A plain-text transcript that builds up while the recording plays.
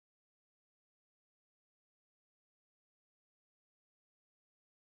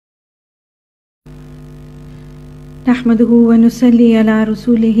نحمده ونصلي على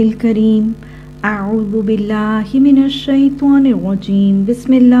رسوله الكريم. أعوذ بالله من الشيطان الرجيم.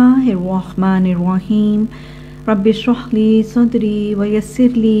 بسم الله الرحمن الرحيم. رب اشرح لي صدري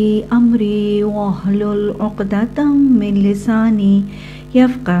ويسر لي أمري واحلل عقدة من لساني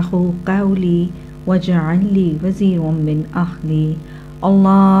يفقه قولي واجعل لي وزيرا من أهلي.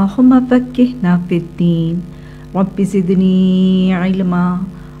 اللهم فقهنا في الدين. رب زدني علما.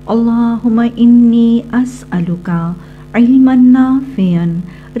 اللهم إني أسألك علما نافعا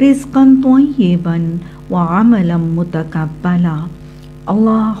رزقا طيبا وعملا متقبلا.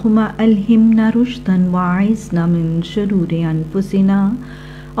 اللهم ألهمنا رشدا وأعذنا من شرور أنفسنا.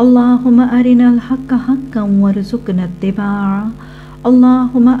 اللهم أرنا الحق حقا وارزقنا اتباعه.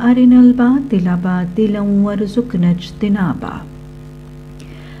 اللهم أرنا الباطل باطلا وارزقنا اجتنابه.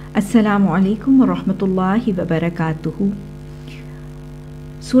 Assalamu alaikum wa rahmatullahi wa barakatuhu.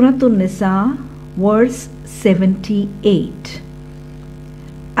 Surah An-Nisa, verse 78.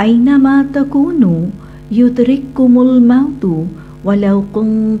 أينما تكونوا يدرككم الموت ولو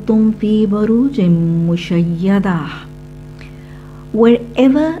كنتم في بروج مشيدة.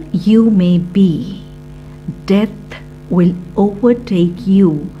 Wherever you may be, death will overtake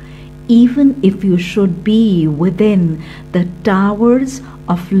you, even if you should be within the towers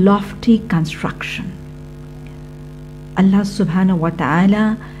of lofty construction. Allah subhanahu wa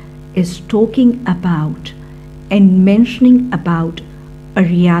ta'ala is talking about and mentioning about a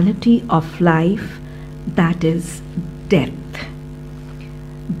reality of life, that is death.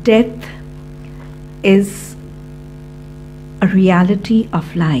 Death is a reality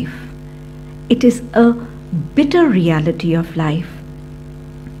of life. It is a bitter reality of life.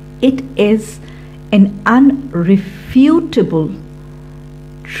 It is an unrefutable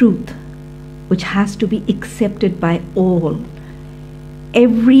truth which has to be accepted by all.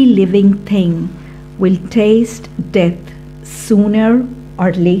 Every living thing will taste death sooner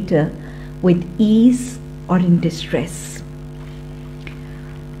or later, with ease or in distress.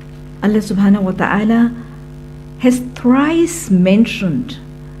 Allah subhanahu wa ta'ala has thrice mentioned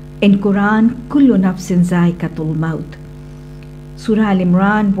in Quran, Kullu nafsin za'iqatul maut. Surah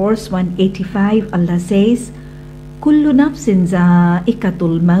Al-Imran, verse 185, Allah says, Kullu nafsin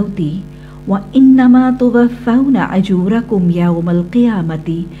za'iqatul mauti wa innama tuwaffawna ajurakum yawmal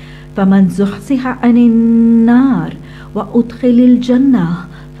qiyamati faman zuhziha 'anil nar wa udkhilil jannah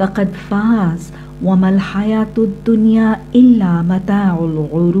faqad faz wa mal hayatud dunya illa mata'ul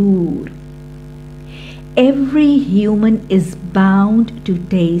ghurur. Every human is bound to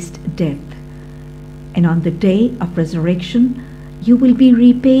taste death, and on the day of resurrection you will be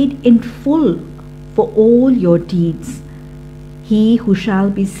repaid in full for all your deeds. He who shall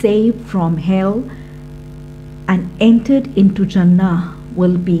be saved from hell and entered into Jannah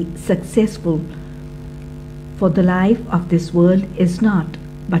will be successful, for the life of this world is not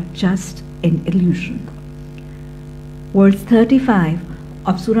but just an illusion. Verse 35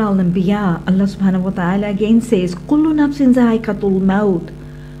 of Surah Al-Anbiya, Allah subhanahu wa ta'ala again says, Kullu nafsin za'iqatul maut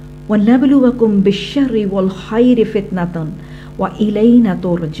wa nabluwakum bish-sharri wal khayri fitnatan wa ilayna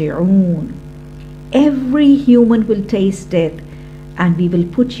turja'un. Every human will taste death, and we will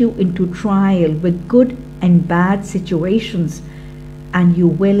put you into trial with good and bad situations, and you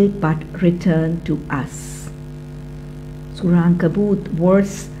will but return to us. Surah Ankabut,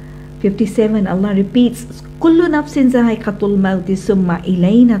 verse 57, Allah repeats, Kullu nafsin za'iqatul mawti summa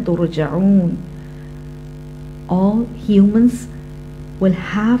ilayna turja'un. All humans will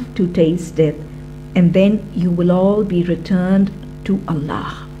have to taste death, and then you will all be returned to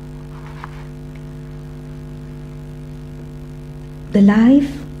Allah. The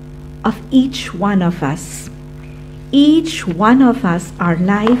life of each one of us, our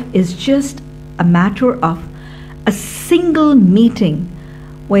life is just a matter of a single meeting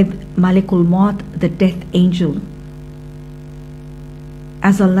with Malikul Maut, the death angel.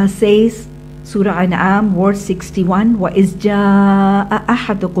 As Allah says, Surah An'am, verse 61, وَإِذْ جَاءَ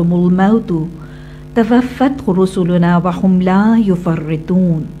أَحَدُكُمُ الْمَوْتُ تَوَفَّتْهُ رُسُلُنَا وَهُمْ لَا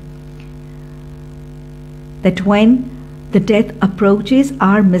يُفَرِّطُونَ. That when the death approaches,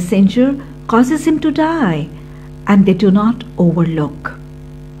 our messenger causes him to die, and they do not overlook.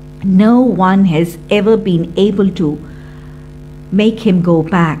 No one has ever been able to make him go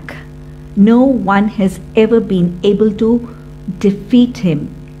back. No one has ever been able to defeat him,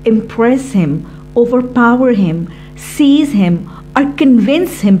 impress him, overpower him, seize him, or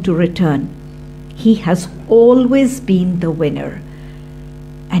convince him to return. He has always been the winner,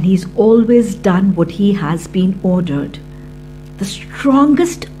 and he's always done what he has been ordered. The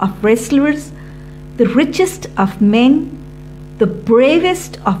strongest of wrestlers, the richest of men, the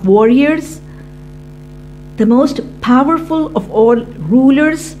bravest of warriors, the most powerful of all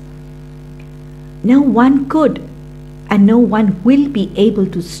rulers, no one could and no one will be able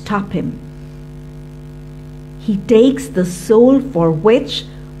to stop him. He takes the soul for which,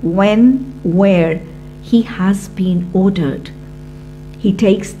 when, where he has been ordered. He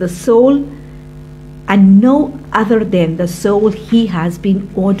takes the soul and no other than the soul he has been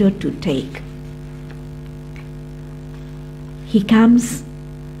ordered to take. He comes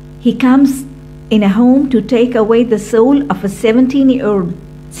in a home to take away the soul of a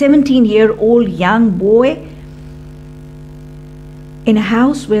 17-year-old young boy, in a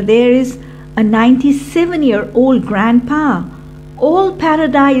house where there is a 97-year-old grandpa, all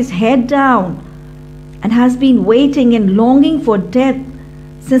paradise head down, and has been waiting and longing for death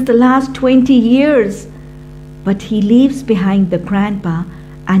since the last 20 years. But he leaves behind the grandpa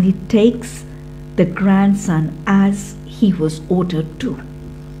and he takes the grandson as he was ordered to.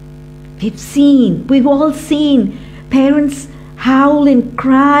 We've all seen parents howl and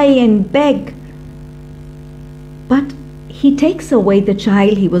cry and beg. But he takes away the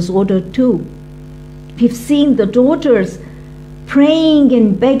child he was ordered to. We've seen the daughters praying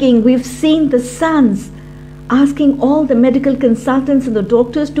and begging. We've seen the sons asking all the medical consultants and the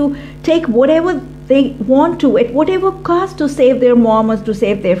doctors to take whatever they want to, at whatever cost, to save their mom or to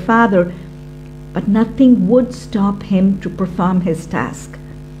save their father. But nothing would stop him to perform his task.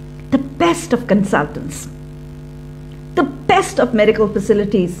 The best of consultants, the best of medical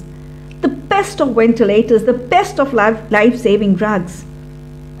facilities, the best of ventilators, the best of life-saving drugs.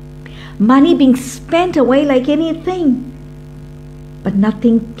 Money being spent away like anything. But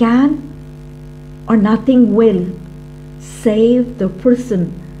nothing can or nothing will save the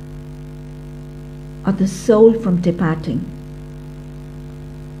person or the soul from departing.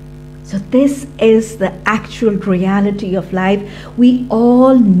 So this is the actual reality of life we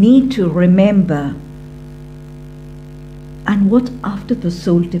all need to remember. And what after the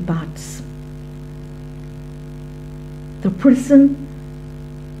soul departs? The person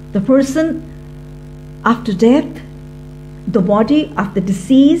after death, the body of the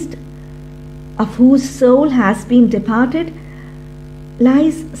deceased, of whose soul has been departed,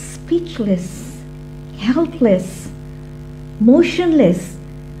 lies speechless, helpless, motionless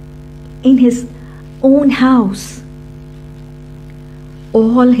in his own house.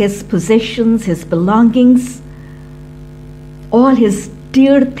 All his possessions, his belongings, all his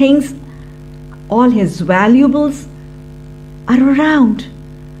dear things, all his valuables are around.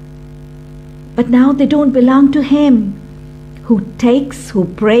 But now they don't belong to him. Who takes, who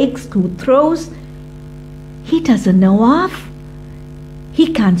breaks, who throws, he doesn't know of. He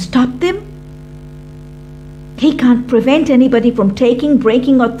can't stop them. He can't prevent anybody from taking,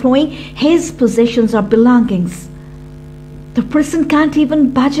 breaking, or throwing his possessions or belongings. The person can't even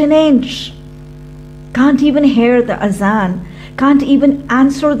budge an inch, can't even hear the azan, can't even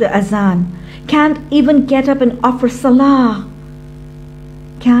answer the azan, can't even get up and offer salah,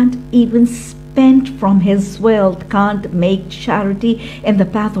 can't even spend from his wealth, can't make charity in the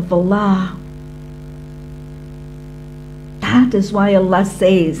path of Allah. That is why Allah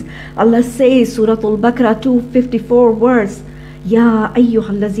says, Surah Al-Baqarah 254 verse, Ya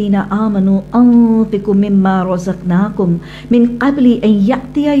ayyuhallazina amanu anfiqu mimma razaqnakum min qabli an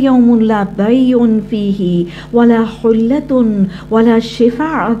ya'tiya yawmun la bay'un fihi wala hullatun wala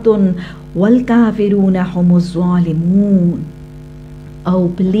shifa'atun wal kafiruna humuz zalimun. O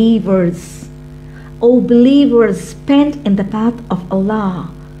believers, spend in the path of Allah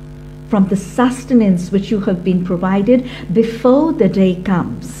from the sustenance which you have been provided before the day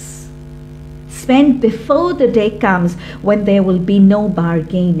comes. Spend before the day comes when there will be no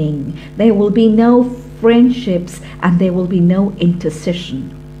bargaining, there will be no friendships, and there will be no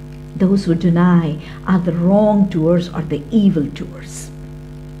intercession. Those who deny are the wrongdoers or the evildoers.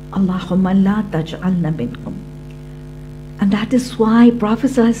 Allahumma la taj'alna minhum. And that is why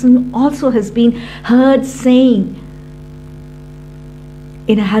Prophet ﷺ also has been heard saying,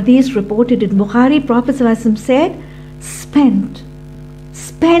 in a hadith reported in Bukhari, Prophet ﷺ said, spend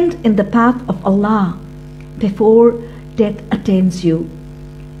in the path of Allah before death attends you.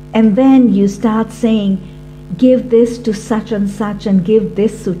 And then you start saying, give this to such and such and give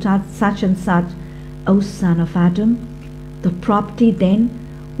this to such and such. O son of Adam, the property then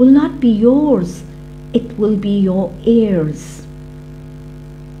will not be yours, it will be your heirs.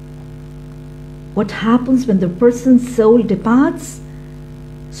 What happens when the person's soul departs?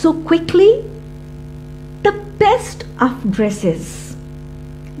 So quickly, the best of dresses,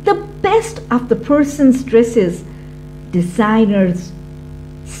 the best of the person's dresses, designers,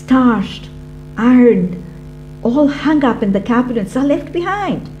 starched, ironed, all hung up in the cabinets, are left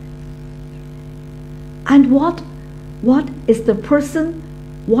behind. And what is the person,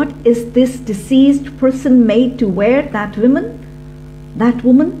 what is this deceased person made to wear? That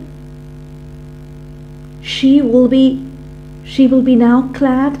woman, she will be now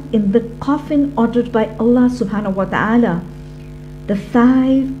clad in the coffin ordered by Allah subhanahu wa ta'ala. The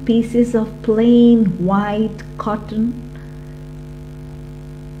 5 pieces of plain white cotton.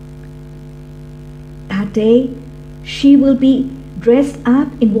 That day she will be dressed up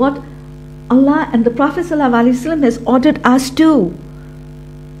in what Allah and the Prophet ﷺ has ordered us to.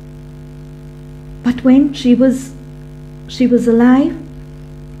 But when she was alive,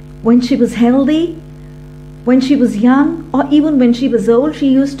 when she was healthy, when she was young, or even when she was old, she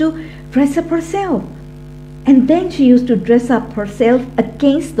used to dress up herself. And then she used to dress up herself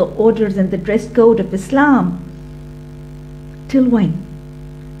against the orders and the dress code of Islam. Till when?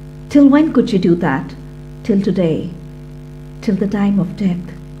 Till when could she do that? Till today, till the time of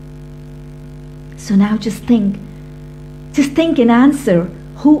death. So now just think and answer,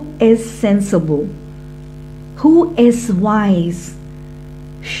 who is sensible? Who is wise?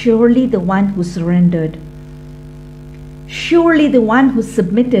 Surely the one who surrendered. Surely the one who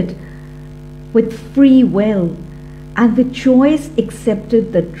submitted with free will and with choice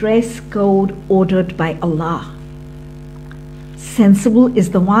accepted the dress code ordered by Allah. Sensible is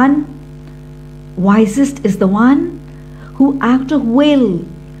the one, wisest is the one who out of will,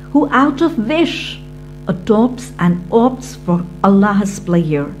 who out of wish adopts and opts for Allah's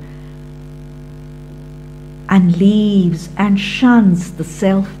pleasure and leaves and shuns the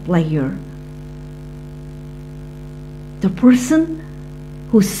self-pleasure. The person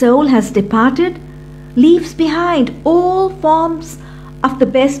whose soul has departed leaves behind all forms of the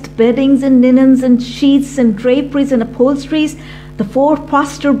best beddings and linens and sheets and draperies and upholsteries, the 4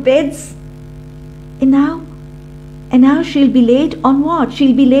 posture beds. And now she'll be laid on what?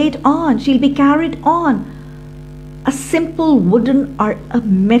 She'll be carried on a simple wooden or a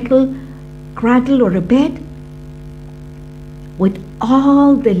metal cradle or a bed with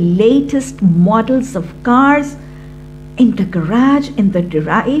all the latest models of cars in the garage, in the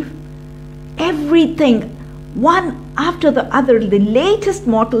drive, everything, one after the other, the latest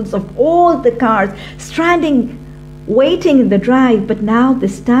models of all the cars standing, waiting in the drive. But now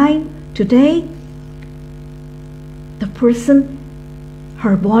this time, today, the person,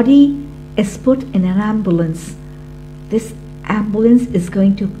 her body is put in an ambulance. This ambulance is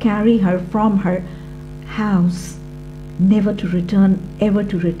going to carry her from her house, never to return, ever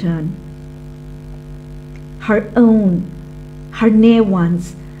to return. Her own, her near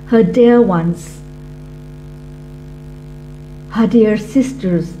ones, her dear ones, her dear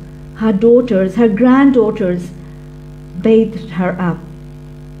sisters, her daughters, her granddaughters bathed her up.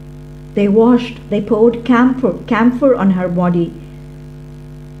 They washed, they poured camphor on her body.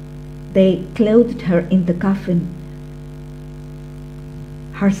 They clothed her in the coffin.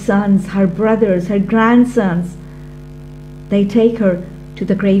 Her sons, her brothers, her grandsons, they take her to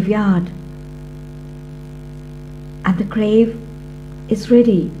the graveyard. And the grave is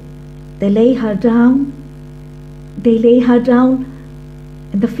ready. They lay her down. They lay her down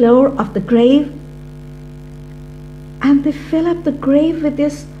in the floor of the grave, and they fill up the grave with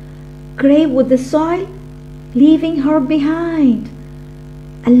the soil, leaving her behind,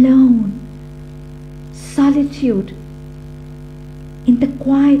 alone, solitude, in the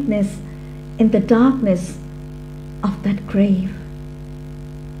quietness, in the darkness of that grave.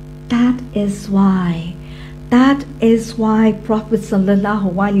 That is why Prophet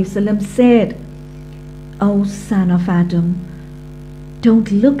sallallahu alaihi wasallam said, O son of Adam,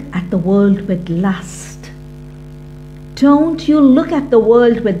 don't look at the world with lust. Don't you look at the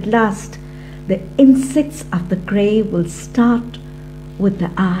world with lust. The insects of the grave will start with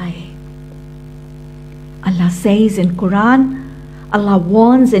the eye. Allah says in Quran, Allah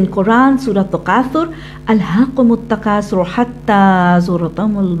warns in Quran, Surah Al-Takathur, Alhaqumut takasur hatta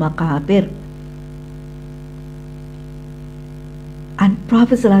zuratamul maqabir. And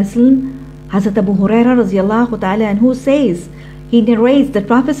Prophet ﷺ, Hazrat Abu Hurairah radiallahu ta'ala anhu says, he narrates that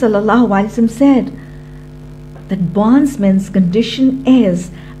Prophet ﷺ said that bondsman's condition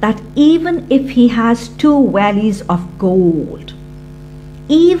is that even if he has 2 valleys of gold,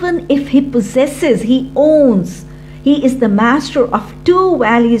 even if he possesses, he owns, he is the master of 2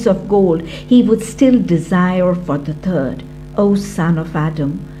 valleys of gold, he would still desire for the 3rd. O son of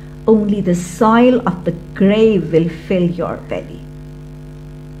Adam, only the soil of the grave will fill your belly.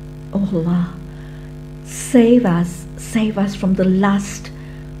 Oh Allah, save us from the lust,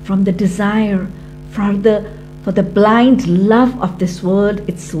 from the desire, for the blind love of this world,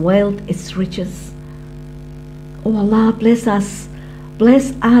 its wealth, its riches. Oh Allah, bless us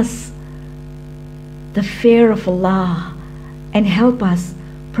the fear of Allah and help us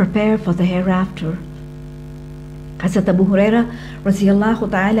prepare for the hereafter. Hazrat Abu Huraira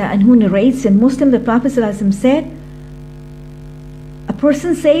radiallahu ta'ala anhu narrates in Muslim, the Prophet ﷺ said, a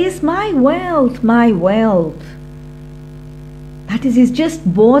person says, my wealth, my wealth. That is, he's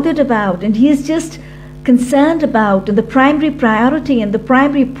just bothered about and he is just concerned about the primary priority and the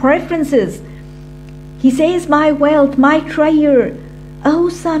primary preferences. He says, my wealth, my treasure. O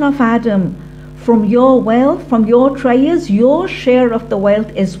son of Adam, from your wealth, from your treasures, your share of the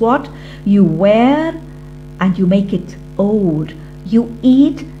wealth is what? You wear and you make it old. You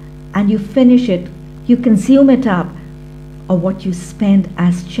eat and you finish it. You consume it up. Or what you spend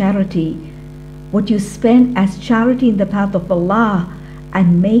as charity. What you spend as charity in the path of Allah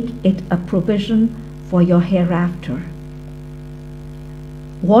and make it a provision for your hereafter.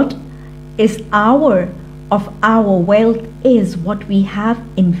 What is our wealth is what we have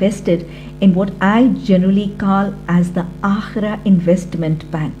invested in what I generally call as the Akhirah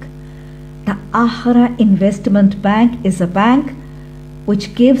Investment Bank. The Akhirah Investment Bank is a bank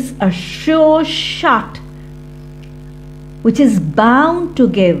which gives a sure shot, which is bound to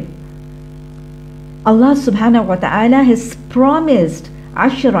give. Allah subhanahu wa ta'ala has promised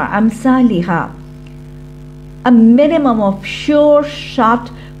Ashra Amsaliha, a minimum of sure shot,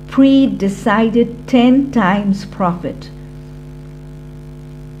 pre-decided 10 times profit.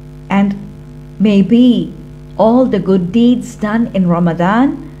 And maybe all the good deeds done in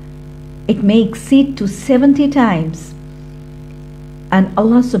Ramadan, it may exceed to 70 times. And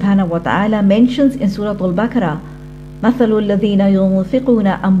Allah subhanahu wa ta'ala mentions in Surah Al-Baqarah, مثل الذين ينفقون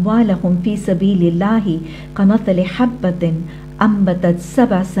أموالهم في سبيل الله كمثل حبة أنبتت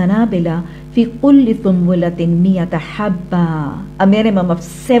 7 سنابل في كل سنبلة 100 حبة. A minimum of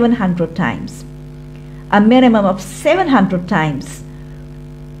 700 times. A minimum of 700 times.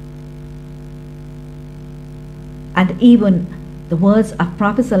 And even the words of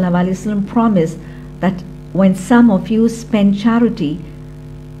Prophet ﷺ promise that when some of you spend charity,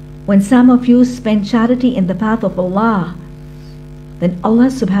 in the path of Allah, then Allah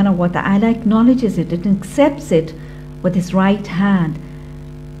subhanahu wa ta'ala acknowledges it and accepts it with His right hand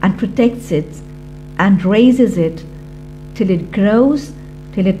and protects it and raises it till it grows,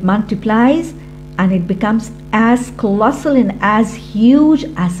 till it multiplies, and it becomes as colossal and as huge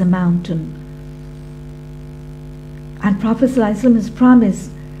as a mountain. And Prophet ﷺ has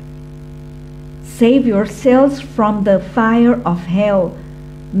promised, save yourselves from the fire of hell.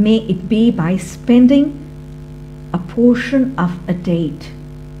 May it be by spending a portion of a date.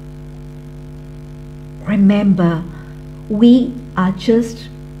 Remember, we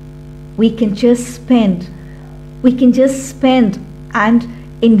can just spend and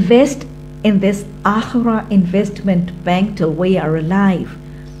invest in this Akhirah investment bank till we are alive.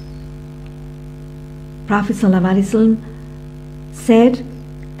 Prophet ﷺ said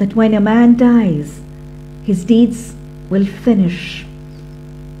that when a man dies, his deeds will finish.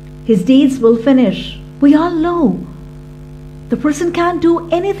 His deeds will finish. We all know the person can't do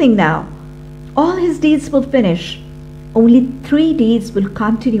anything now. All his deeds will finish. Only 3 deeds will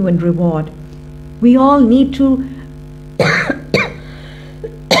continue in reward. We all need to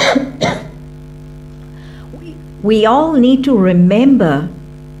we all need to remember,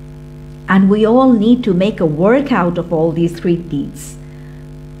 and we all need to make a workout of all these 3 deeds.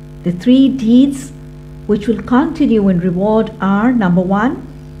 The 3 deeds which will continue in reward are, number 1,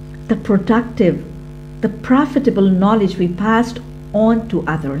 the productive, the profitable knowledge we passed on to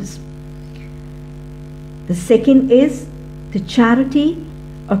others. The second is the charity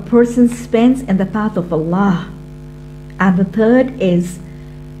a person spends in the path of Allah. And the third is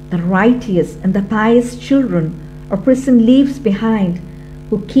the righteous and the pious children a person leaves behind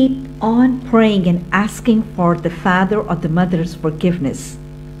who keep on praying and asking for the father or the mother's forgiveness.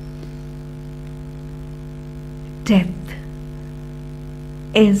 Death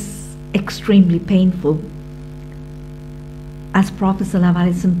is extremely painful. As Prophet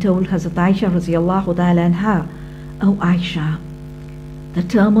ﷺ told Hazrat Aisha radiallahu ta'ala anha, O Aisha, the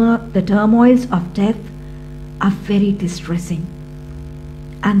turmoils of death are very distressing.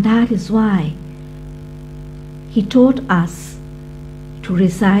 And that is why he taught us to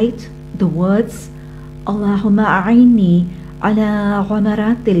recite the words, Allahumma a'inni ala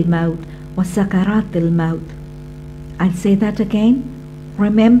ghamaratil maut wa sakaratil maut. I'll say that again.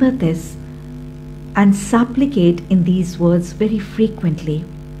 Remember this and supplicate in these words very frequently.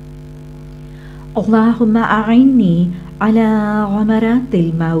 Allahumma a'inni ala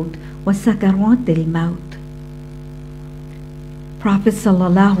ghamaratil maut wa sakaratil maut. Prophet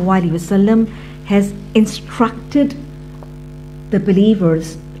sallallahu alaihi wasallam has instructed the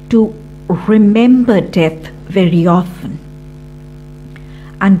believers to remember death very often.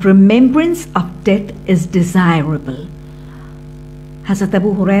 And remembrance of death is desirable. Hazrat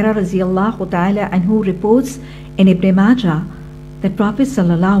Abu Huraira radiallahu ta'ala anhu reports in Ibn Majah that Prophet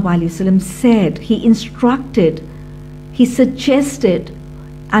sallallahu alaihi wasallam said, he instructed, he suggested,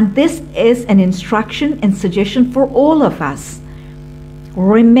 and this is an instruction and suggestion for all of us.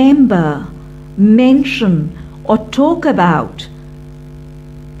 Remember, mention, or talk about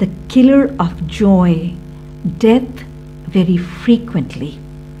the killer of joy, death, very frequently.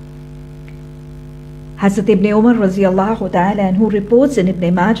 Hazrat Ibn Umar radiallahu ta'ala anhu reports in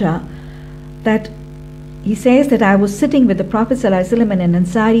Ibn Majah that he says that I was sitting with the Prophet sallallahu alaihi wasallam and an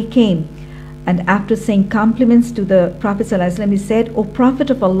Ansari came, and after saying compliments to the Prophet sallallahu alaihi wasallam, he said, O Prophet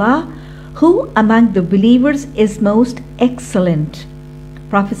of Allah, who among the believers is most excellent?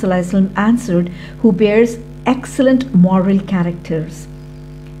 Prophet sallallahu alaihi wasallam answered, who bears excellent moral characters.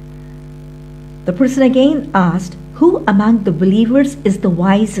 The person again asked, who among the believers is the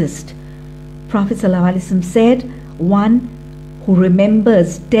wisest? Prophet sallallahu alaihi wasallam said, one who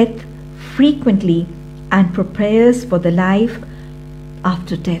remembers death frequently and prepares for the life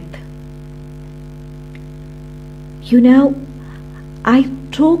after death. You know, I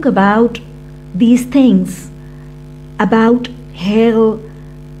talk about these things, about hell,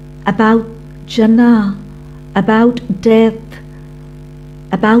 about Jannah, about death,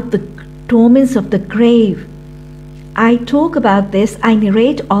 about the torments of the grave. I talk about this, I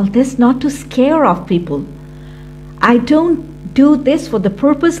narrate all this not to scare off people. I don't do this for the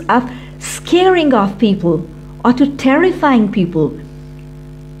purpose of scaring off people or to terrifying people,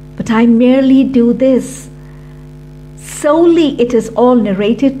 but I merely do this. Solely it is all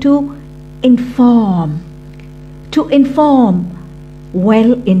narrated to inform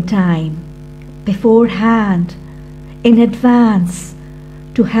well in time, beforehand, in advance,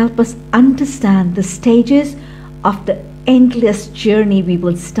 to help us understand the stages of the endless journey we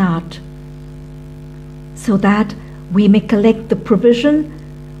will start, so that we may collect the provision,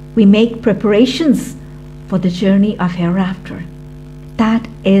 we make preparations for the journey of hereafter. That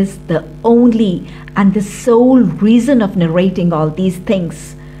is the only and the sole reason of narrating all these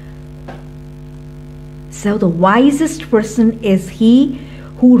things. So the wisest person is he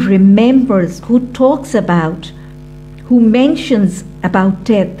who remembers, who talks about, who mentions about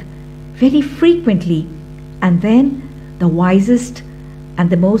death very frequently, and then the wisest and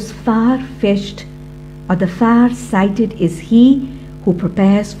the most far-fetched or the far-sighted is he who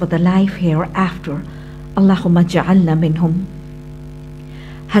prepares for the life hereafter. Allahumma ja'alna minhum.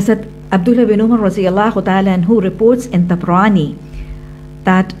 Hazrat Abdullah bin Umar radiallahu ta'ala anhu reports in Tabrani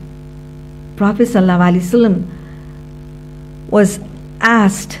that Prophet sallallahu alaihi wasallam was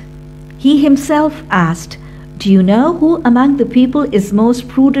asked, he himself asked, do you know who among the people is most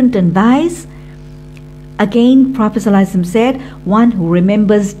prudent and wise? Again, Prophet sallallahu alaihi wasallam said, one who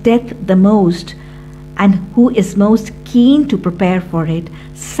remembers death the most and who is most keen to prepare for it.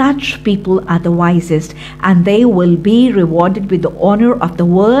 Such people are the wisest, and they will be rewarded with the honor of the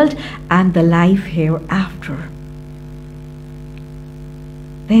world and the life hereafter.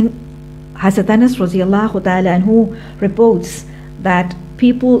 Then Hazrat Anas radiallahu ta'ala anhu reports that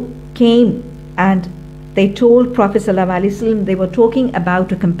people came and they told Prophet sallallahu alaihi wasallam, they were talking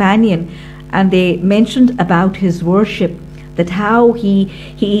about a companion, and they mentioned about his worship, that how he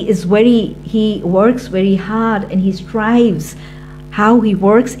works very hard and he strives, how he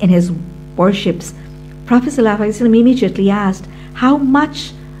works in his worships. Prophet sallallahu alaihi wasallam immediately asked, how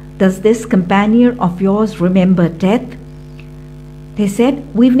much does this companion of yours remember death? They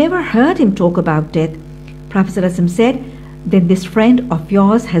said, we've never heard him talk about death. Prophet sallallahu alaihi wasallam said, then this friend of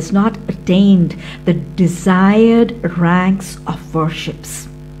yours has not attained the desired ranks of worships.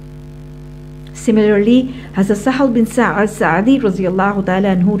 Similarly, Hazrat Sahal bin Sa'adi radiallahu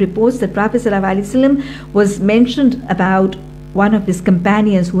ta'ala anhu reports that Prophet sallallahu alaihi wasallam was mentioned about one of his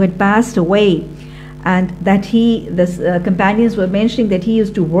companions who had passed away, and that the companions were mentioning that he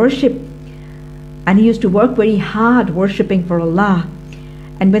used to worship and he used to work very hard worshipping for Allah.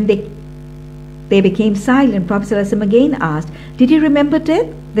 And when they became silent, Prophet sallallahu alaihi wasallam again asked, did he remember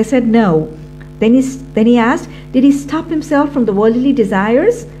death? They said no. Then he asked, did he stop himself from the worldly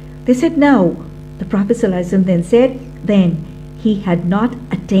desires? They said no. The Prophet ﷺ then said, then he had not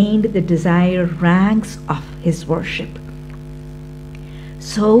attained the desired ranks of his worship.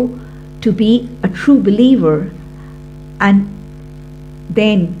 So, to be a true believer and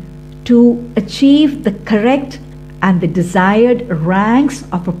then to achieve the correct and the desired ranks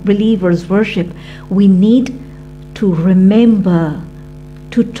of a believer's worship, we need to remember,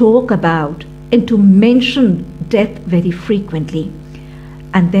 to talk about, and to mention death very frequently.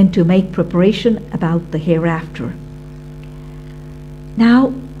 and then to make preparation about the hereafter.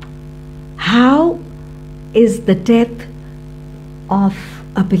 Now, how is the death of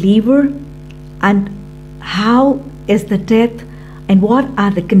a believer, and how is the death, and what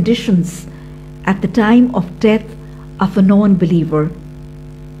are the conditions at the time of death of a non-believer?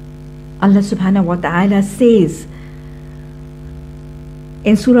 Allah subhanahu wa ta'ala says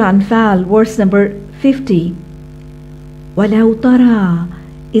in Surah Anfal, verse number 50, وَلَوْ تَرَى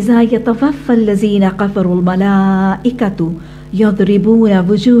إِذَا يَتَوَفَّى الَّذِينَ كَفَرُوا الْمَلَائِكَةُ يَضْرِبُونَ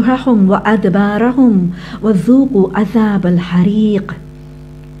وُجُوهَهُمْ وَأَدْبَارَهُمْ وَذُوقُوا عَذَابَ الْحَرِيقِ.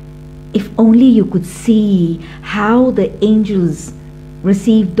 If only you could see how the angels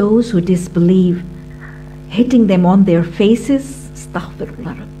receive those who disbelieve, hitting them on their faces,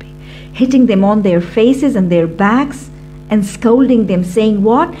 astaghfirullah Rabbi, hitting them on their faces and their backs, and scolding them, saying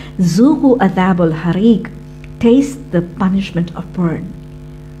what? Zuqu adhab al-hariq, taste the punishment of burn.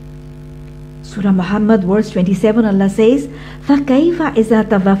 Surah Muhammad, verse 27, Allah says, فَكَيْفَ إِذَا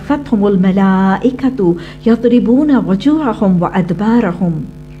تَوَفَّتْهُمُ الْمَلَائِكَةُ يَضْرِبُونَ وَجُوهَهُمْ وَأَدْبَارَهُمْ.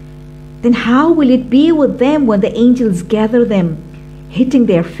 Then how will it be with them when the angels gather them, hitting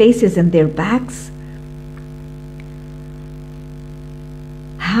their faces and their backs?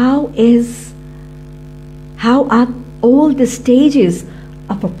 How are all the stages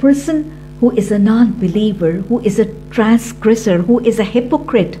of a person who is a non-believer, who is a transgressor, who is a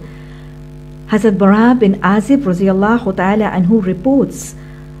hypocrite? Hazrat Bara bin Azib radiyallahu ta'ala anhu reports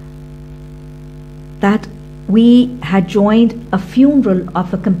that we had joined a funeral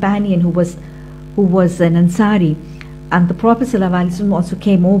of a companion who was an Ansari, and the Prophet ﷺ also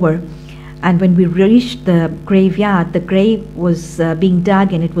came over. And when we reached the graveyard, the grave was being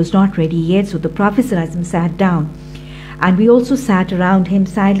dug and it was not ready yet, so the Prophet ﷺ sat down, and we also sat around him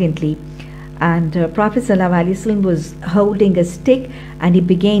silently. And Prophet ﷺ was holding a stick, and he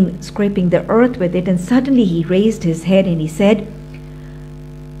began scraping the earth with it, and suddenly he raised his head and he said,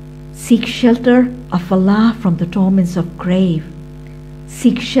 "Seek shelter of Allah from the torments of grave.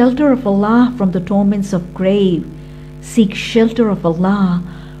 Seek shelter of Allah from the torments of grave. Seek shelter of Allah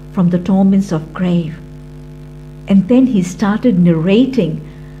from the torments of grave." And then he started narrating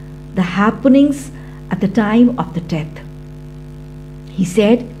the happenings at the time of the death. He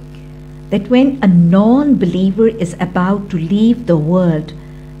said that when a non-believer is about to leave the world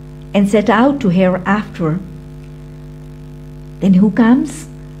and set out to hereafter, then who comes?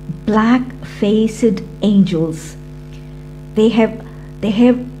 Black-faced angels. They have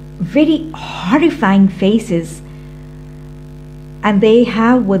very horrifying faces, and they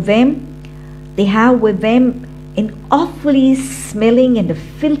have with them an awfully smelling and a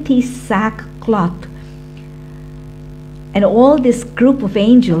filthy sackcloth. And all this group of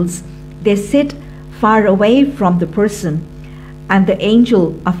angels, they sit far away from the person, and the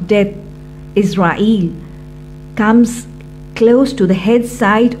angel of death, Israel, comes close to the head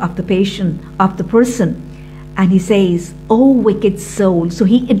side of the person, and he says, "Oh wicked soul." So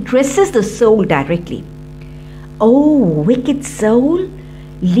he addresses the soul directly. "Oh wicked soul,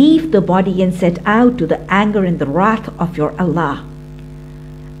 leave the body and set out to the anger and the wrath of your Allah."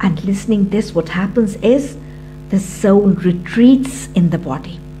 And listening this, what happens is the soul retreats in the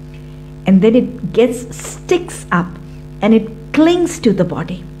body, and then it sticks up and it clings to the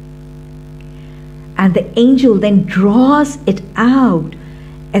body. And the angel then draws it out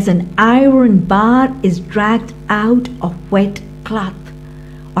as an iron bar is dragged out of wet cloth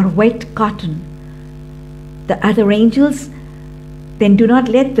or wet cotton. The other angels then do not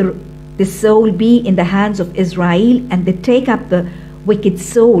let the soul be in the hands of Israel, and they take up the wicked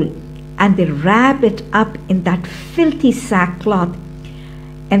soul and they wrap it up in that filthy sackcloth.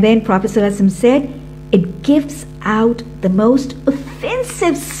 And then Prophet ﷺ said, it gives out the most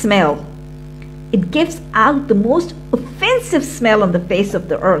offensive smell. It gives out the most offensive smell on the face of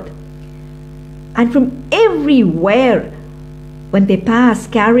the earth. And from everywhere, when they pass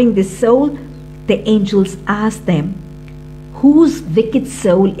carrying this soul, the angels ask them, "Whose wicked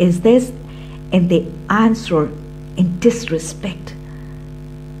soul is this?" And they answer in disrespect,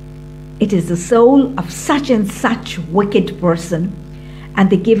 "It is the soul of such and such wicked person." And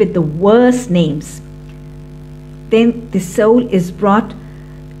they give it the worst names. Then the soul is brought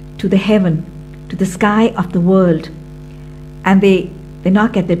to the heaven, to the sky of the world, and they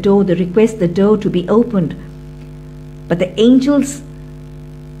knock at the door, they request the door to be opened. But the angels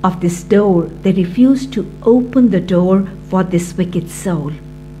of this door, they refuse to open the door for this wicked soul.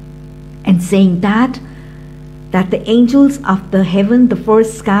 And saying that the angels of the heaven, the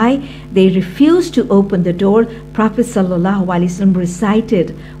first sky, they refuse to open the door, Prophet ﷺ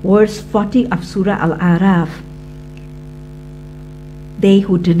recited verse 40 of Surah Al-Araf. they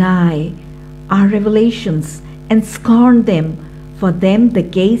who deny our revelations and scorn them, for them the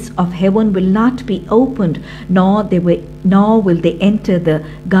gates of heaven will not be opened, nor will they enter the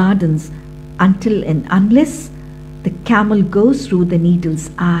gardens until and unless the camel goes through the needle's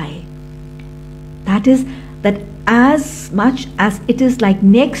eye. That is, that as much as it is like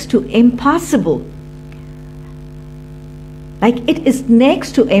next to impossible, like it is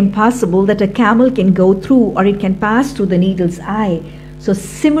next to impossible that a camel can go through or it can pass through the needle's eye, so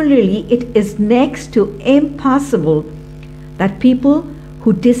similarly it is next to impossible that people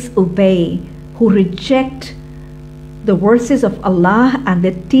who disobey, who reject the verses of Allah and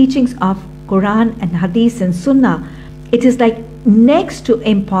the teachings of Quran and Hadith and Sunnah, it is like next to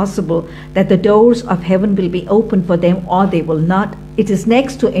impossible that the doors of heaven will be open for them, or they will not. It is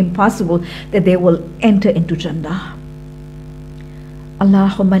next to impossible that they will enter into Jannah.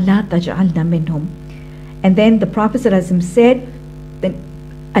 Allahumma la taj'alna minhum. And then the Prophet ﷺ said that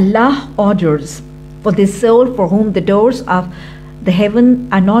Allah orders for this soul for whom the doors of the heaven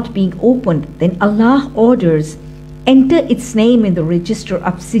are not being opened, then Allah orders, enter its name in the register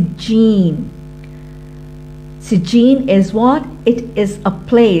of Sijjeen. Sijjeen is what? It is a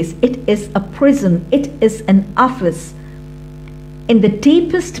place, it is a prison, it is an office in the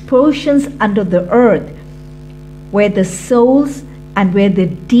deepest portions under the earth, where the souls and where the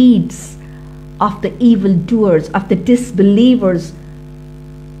deeds of the evildoers, of the disbelievers,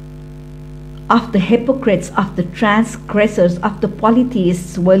 of the hypocrites, of the transgressors, of the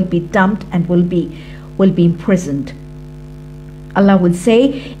polytheists will be dumped and will be imprisoned. Allah will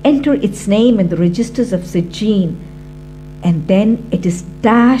say, enter its name in the registers of Sijjeen, and then it is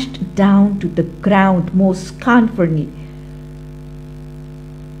dashed down to the ground most scornfully,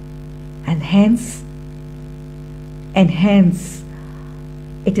 and hence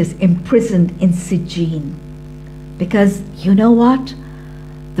it is imprisoned in Sijjeen. Because you know what?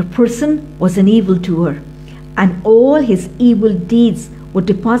 The person was an evildoer, and all his evil deeds were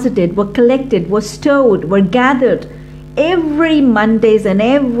deposited, were collected, were stored, were gathered every Mondays and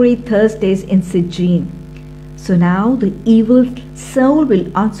every Thursdays in Sijjeen. So now the evil soul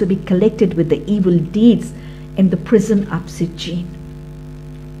will also be collected with the evil deeds in the prison of Sijjeen.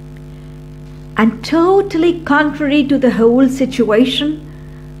 And totally contrary to the whole situation,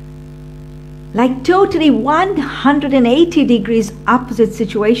 like totally 180 degrees opposite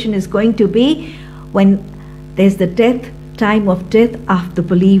situation is going to be when there's the time of death of the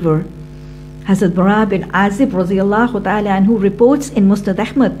believer. Hazrat Bara bin Azib radiyallahu ta'ala anhu reports in Musnad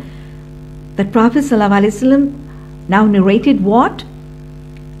Ahmad that Prophet sallallahu alaihi wasallam now narrated what?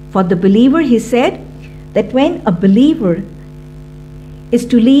 For the believer, he said that when a believer is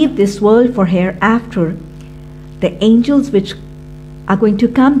to leave this world for hereafter, the angels which are going to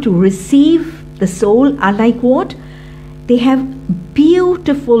come to receive the soul are like what? They have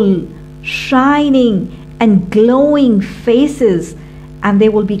beautiful, shining and glowing faces, and they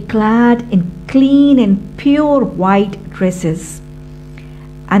will be clad in clean and pure white dresses,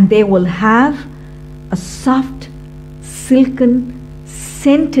 and they will have a soft, silken,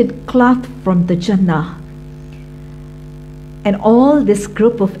 scented cloth from the Jannah. And all this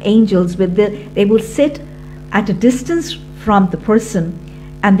group of angels, they will sit at a distance from the person,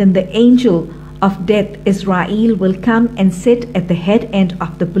 and then the angel of death, Israel, will come and sit at the head end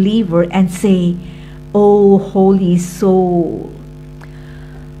of the believer and say, "O holy soul,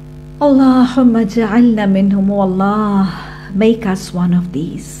 Allahumma ja'alna minhum, O Allah, make us one of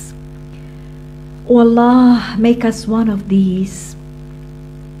these. O Allah, make us one of these."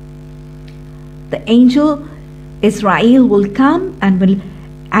 The angel Israel will come and will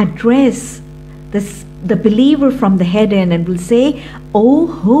address the believer from the head end and will say, "O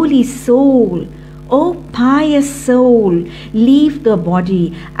holy soul, O pious soul, leave the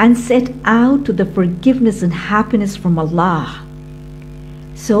body and set out to the forgiveness and happiness from Allah."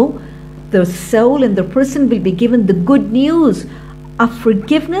 So the soul and the person will be given the good news of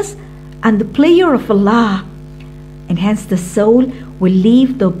forgiveness and the pleasure of Allah, and hence the soul will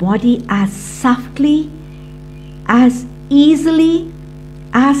leave the body as softly, as easily,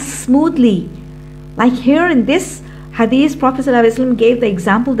 as smoothly. Like here in this hadith, Prophet ﷺ gave the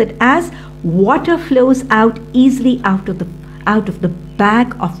example that as water flows out easily out of the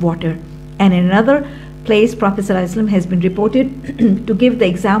bag of water, and in another place Prophet ﷺ has been reported to give the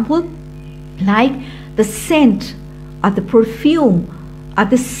example like the scent or the perfume or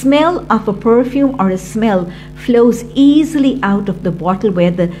the smell of a perfume or a smell flows easily out of the bottle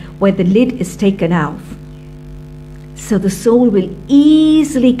where the lid is taken off. So the soul will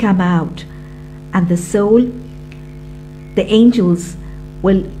easily come out, and the soul, the angels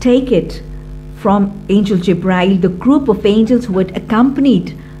will take it from Angel Jibrail, the group of angels who had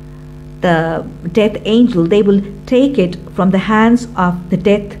accompanied the death angel, they will take it from the hands of the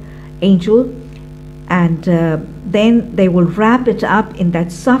death angel, and then they will wrap it up in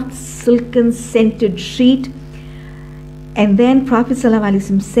that soft, silken, scented sheet. And then Prophet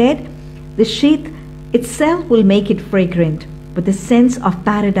ﷺ said, the sheet itself will make it fragrant with the sense of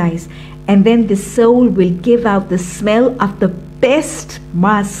paradise, and then the soul will give out the smell of the best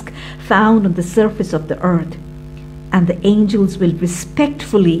musk found on the surface of the earth. And the angels will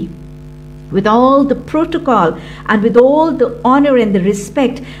respectfully, with all the protocol and with all the honor and the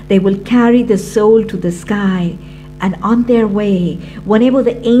respect, they will carry the soul to the sky. And on their way, whenever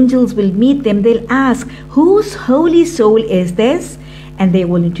the angels will meet them, they'll ask, whose holy soul is this? And they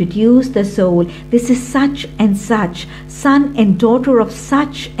will introduce the soul. This is such and such, son and daughter of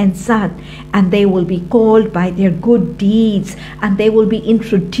such and such. And they will be called by their good deeds, and they will be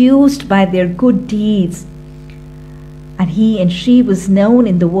introduced by their good deeds. And he and she was known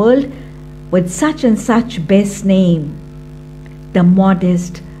in the world with such and such best name: the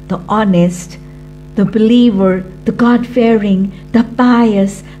modest, the honest, the believer, the God-fearing, the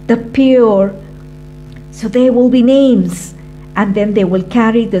pious, the pure. So there will be names, and then they will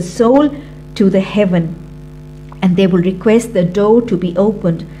carry the soul to the heaven, and they will request the door to be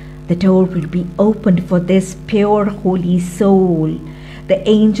opened. The door will be opened for this pure, holy soul. The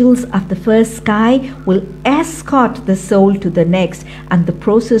angels of the first sky will escort the soul to the next, and the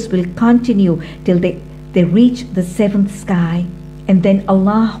process will continue till they reach the seventh sky. And then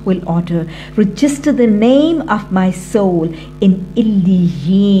Allah will order, register the name of my soul in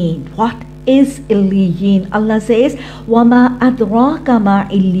Illiyin. What is Illiyin? Allah says, وَمَا أَدْرَاكَ مَا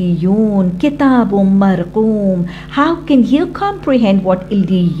إِلِّيُّونَ كِتَابٌ مَرْقُومٌ. How can you comprehend what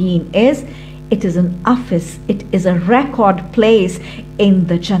Illiyin is? It is an office, it is a record place in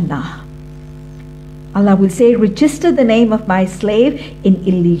the Jannah. Allah will say, register the name of my slave in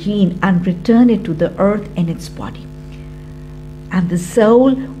Illiyin and return it to the earth in its body. And the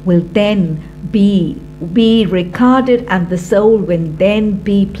soul will then be recorded, and the soul will then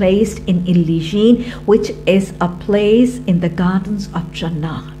be placed in Illiyin, which is a place in the gardens of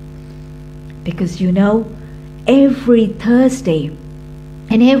Jannah. Because you know, every Thursday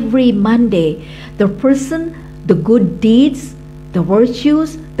and every Monday, the person, the good deeds, the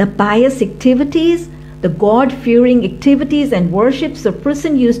virtues, the pious activities, the God-fearing activities and worships the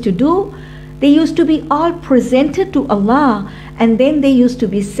person used to do, they used to be all presented to Allah, and then they used to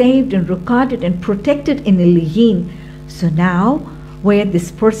be saved and recorded and protected in Illiyin. So now, where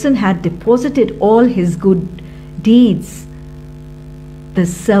this person had deposited all his good deeds, the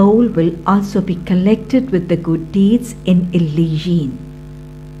soul will also be collected with the good deeds in Illiyin.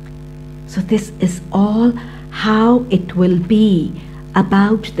 So this is all how it will be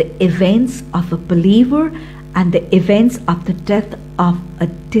about the events of a believer and the events of the death of a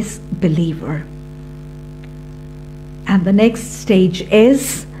disbeliever. And the next stage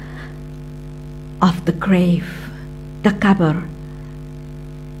is of the grave, the qabr.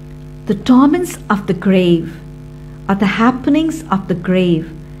 The torments of the grave, or the happenings of the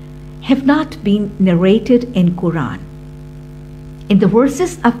grave, have not been narrated in Quran. In the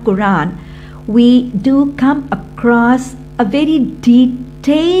verses of Quran, we do come across a very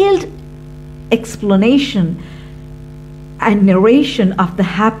detailed explanation and narration of the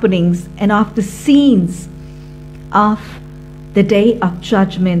happenings and of the scenes of the day of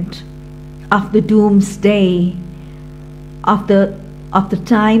judgment, of the doomsday, of the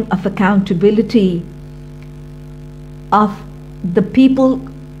time of accountability, of the people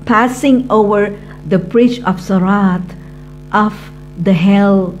passing over the bridge of Sirat, of the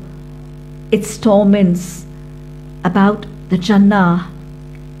hell, its torments, about the Jannah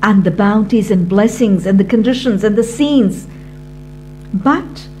and the bounties and blessings and the conditions and the scenes.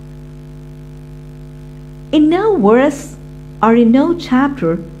 But in no verse or in no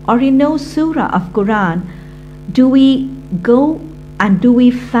chapter or in no surah of Quran do we go and do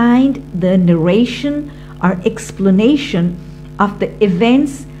we find the narration or explanation of the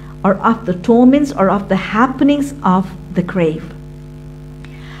events or of the torments or of the happenings of the grave.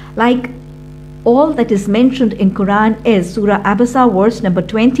 Like all that is mentioned in Quran is Surah Abasa, verse number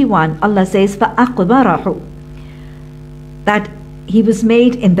 21. Allah says, فَأَقْبَرَهُ, that he was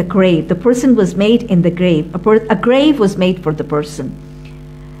made in the grave. The person was made in the grave. A grave was made for the person.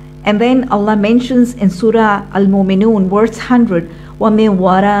 And then Allah mentions in Surah Al-Mu'minun, verse 100, وَمِن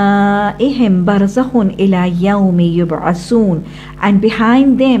وَرَائِهِمْ بَرْزَخٌ إِلَى يَوْمِ يُبْعَثُونَ, and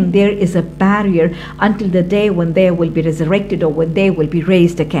behind them there is a barrier until the day when they will be resurrected or when they will be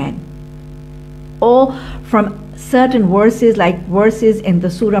raised again. Or from certain verses, like verses in the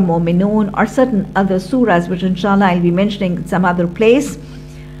Surah Mu'minun or certain other surahs, which inshallah I'll be mentioning in some other place,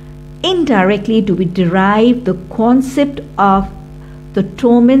 indirectly do we derive the concept of the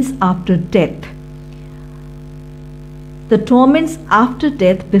torments after death. The torments after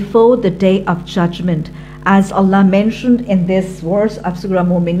death before the day of judgment. As Allah mentioned in this verse of Surah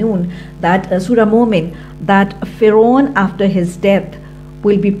Mu'minun, that Surah Mu'min, that Pharaoh after his death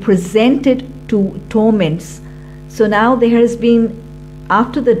will be presented to torments. So now there has been,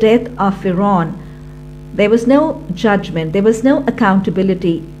 after the death of Pharaoh, there was no judgment, there was no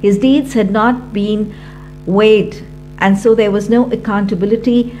accountability. His deeds had not been weighed, and so there was no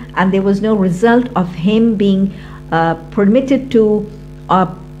accountability, and there was no result of him being permitted to,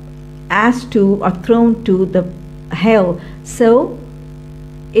 asked to, or thrown to the hell. So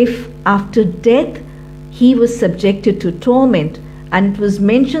if after death he was subjected to torment, and it was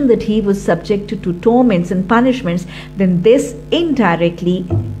mentioned that he was subjected to torments and punishments, then this indirectly,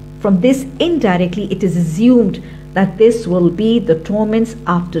 from this indirectly, it is assumed that this will be the torments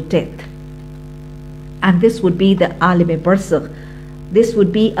after death. And this would be the alim-e-barzakh. This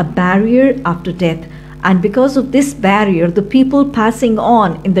would be a barrier after death. And because of this barrier, the people passing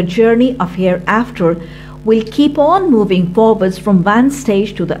on in the journey of hereafter will keep on moving forwards from one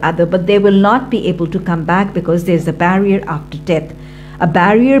stage to the other, but they will not be able to come back because there's a barrier after death. A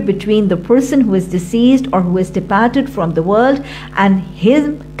barrier between the person who is deceased or who has departed from the world and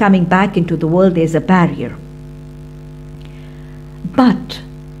him coming back into the world. There's a barrier. But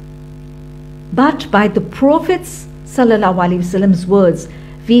by the Prophet's sallallahu alaihi wasallam's words,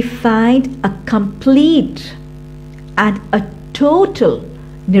 we find a complete and a total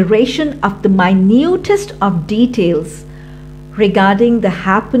narration of the minutest of details regarding the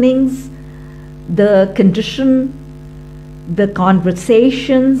happenings, the condition, the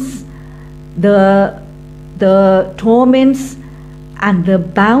conversations, the torments, and the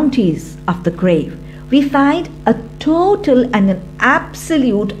bounties of the grave. We find a total and an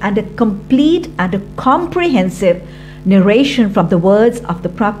absolute and a complete and a comprehensive narration from the words of the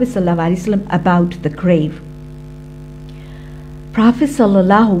Prophet ﷺ about the grave. Prophet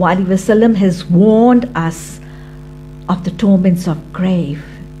ﷺ has warned us of the torments of grave.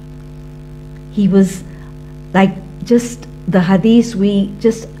 He was like just the hadith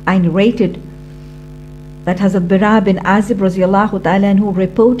I narrated, that Hazrat Bara bin Azib radiallahu ta'ala anhu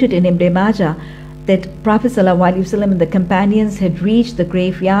reported in Ibn Majah that Prophet ﷺ and the companions had reached the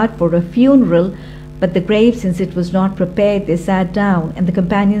graveyard for a funeral, but the grave, since it was not prepared, they sat down, and the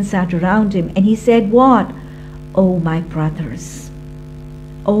companions sat around him, and he said, "What? Oh my brothers,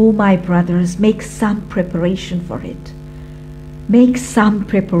 make some preparation for it. Make some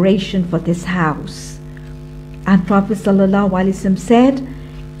preparation for this house." And Prophet ﷺ said,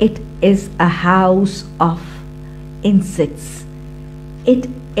 "It is a house of insects. It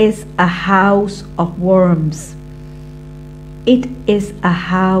is a house of worms. It is a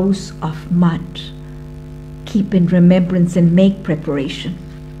house of mud. Keep in remembrance and make preparation."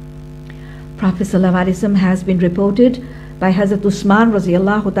 Prophet ﷺ has been reported by Hazrat Usman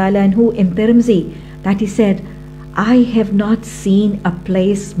radiallahu ta'ala anhu in Tirmidhi that he said, "I have not seen a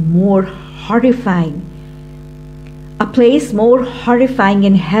place more horrifying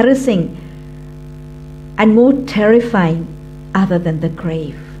and harassing and more terrifying other than the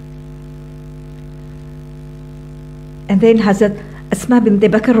grave." And then Hazrat Asma bint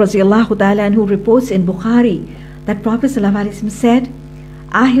Bakr radiallahu ta'ala anhu reports in Bukhari that Prophet ﷺ said,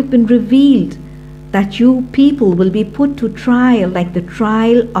 "I have been revealed that you people will be put to trial like the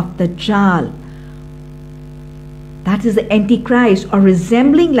trial of the Dajjal." That is the Antichrist, or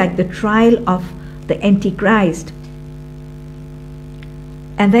resembling like the trial of the Antichrist.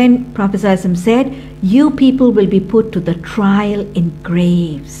 And then Prophet ﷺ said, "You people will be put to the trial in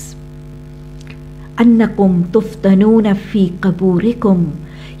graves. أَنَّكُمْ تُفْتَنُونَ فِي قَبُورِكُمْ.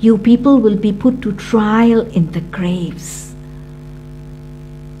 You people will be put to trial in the graves."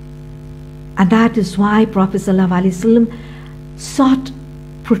 And that is why Prophet ﷺ sought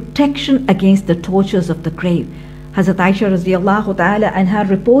protection against the tortures of the grave. Hazrat Aisha radiallahu ta'ala anha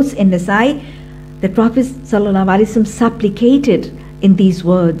reports in Nisa that Prophet ﷺ supplicated in these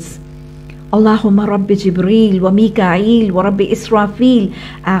words, "Allahumma Rabbi Jibreel wa Mika'il wa Rabbi Israfil,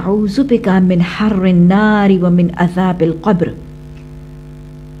 a'udhu bika min harrin nari wa min adhab al-qabr."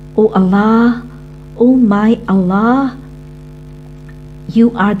 O Allah, O my Allah,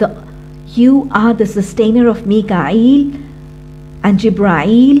 you are the sustainer of Mika'il and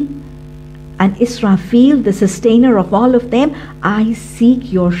Jibreel and Israfil, the sustainer of all of them. I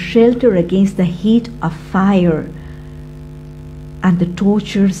seek your shelter against the heat of fire and the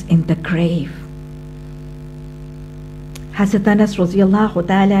tortures in the grave. Hazrat Anas radiallahu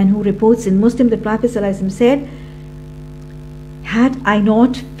ta'ala anhu reports in Muslim that Prophet sallallahu alaihi wasallam said, had I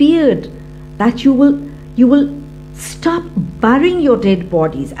not feared that you will stop burying your dead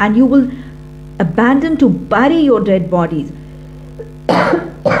bodies and you will abandon to bury your dead bodies,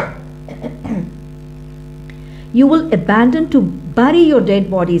 you will abandon to bury your dead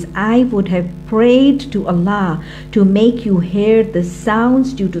bodies, I would have prayed to Allah to make you hear the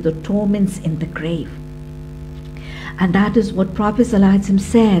sounds due to the torments in the grave. And that is what Prophet ﷺ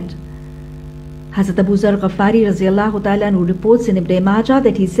said. Hazrat Abu Zar Ghafari radiallahu ta'ala anhu reports in Ibn Majah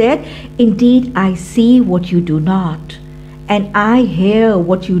that he said, indeed I see what you do not, and I hear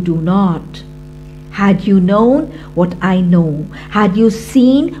what you do not. Had you known what I know, had you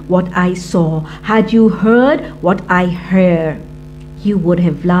seen what I saw, had you heard what I heard, you would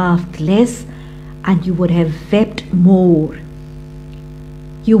have laughed less and you would have wept more.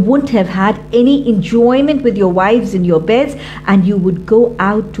 You wouldn't have had any enjoyment with your wives in your beds, and you would go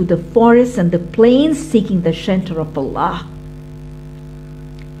out to the forests and the plains seeking the shelter of Allah.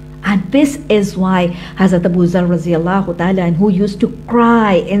 And this is why Hazrat Abu Zar radiallahu ta'ala anhu used to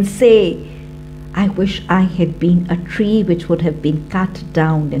cry and say, I wish I had been a tree which would have been cut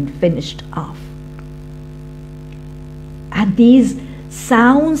down and finished off. And these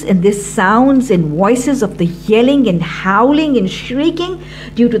sounds and voices of the yelling and howling and shrieking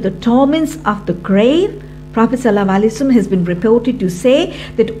due to the torments of the grave, Prophet ﷺ has been reported to say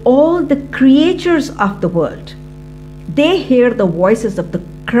that all the creatures of the world, they hear the voices of the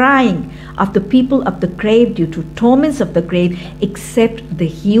crying of the people of the grave due to torments of the grave, except the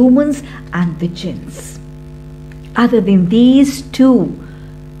humans and the jinns. Other than these two,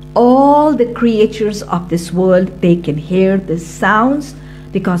 all the creatures of this world, they can hear the sounds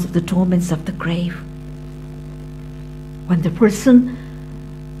because of the torments of the grave. When the person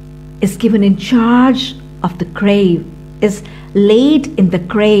is given in charge of the grave, is laid in the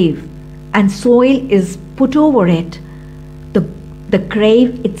grave, and soil is put over it, the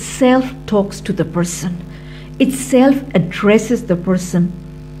grave itself talks to the person, itself addresses the person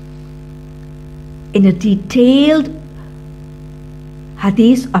in a detailed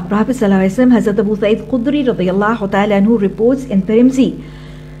hadith of Prophet sallallahu alaihi wasallam. Hazrat Abu Sa'id Khudri radiyallahu ta'ala anhu reports in Tirmidhi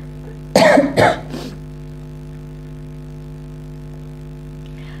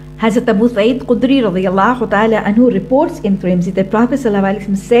Hazrat Abu Sa'id Khudri radiyallahu ta'ala anhu reports in Tirmidhi that Prophet sallallahu alaihi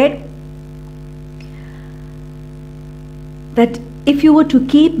wasallam said that if you were to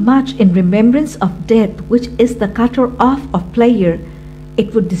keep much in remembrance of death, which is the cutter off of pleasure,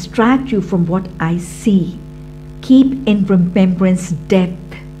 it would distract you from what I see. Keep in remembrance death,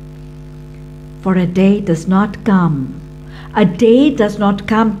 for a day does not come. A day does not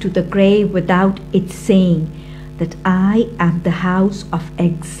come to the grave without it saying that I am the house of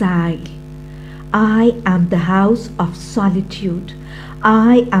exile. I am the house of solitude.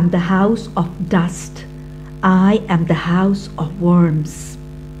 I am the house of dust. I am the house of worms.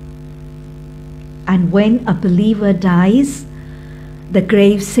 And when a believer dies, the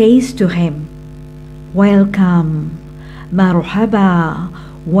grave says to him, welcome, marhaba,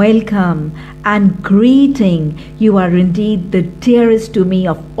 welcome and greeting. You are indeed the dearest to me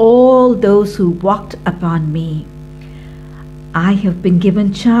of all those who walked upon me. I have been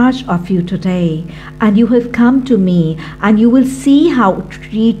given charge of you today, and you have come to me, and you will see how I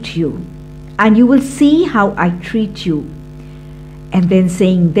treat you. And you will see how I treat you. And then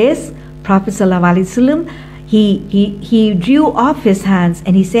saying this, Prophet ﷺ, he drew off his hands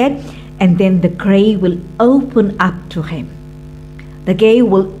and he said, and then the grave will open up to him. The grave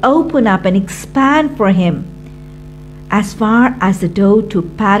will open up and expand for him as far as the door to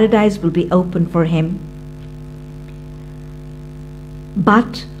paradise will be open for him.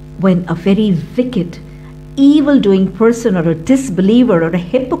 But when a very wicked, evil-doing person or a disbeliever or a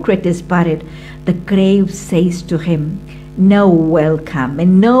hypocrite is buried, the grave says to him, no welcome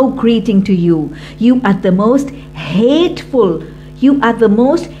and no greeting to you. You are the most hateful. You are the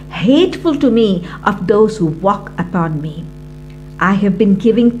most hateful to me of those who walk upon me. I have been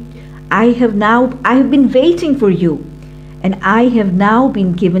waiting for you, and I have now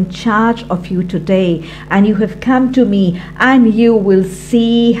been given charge of you today, and you have come to me, and you will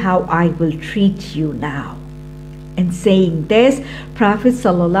see how I will treat you now. And saying this, Prophet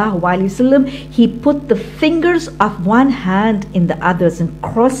ﷺ, he put the fingers of one hand in the others and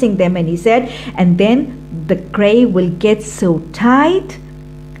crossing them, and he said, and then the grave will get so tight,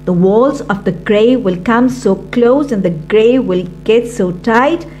 the walls of the grave will come so close, and the grave will get so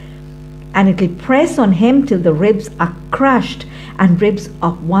tight, and it will press on him till the ribs are crushed, and ribs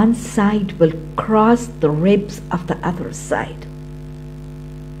of one side will cross the ribs of the other side.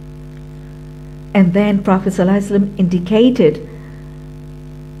 And then Prophet ﷺ indicated,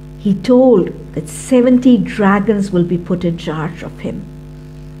 he told that 70 dragons will be put in charge of him.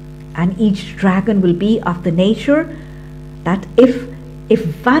 And each dragon will be of the nature that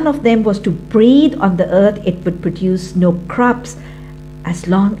if one of them was to breathe on the earth, it would produce no crops as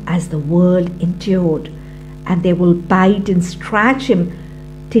long as the world endured. And they will bite and scratch him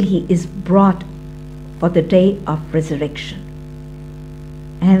till he is brought for the day of resurrection.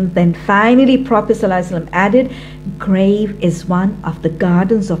 And then finally Prophet ﷺ added, grave is one of the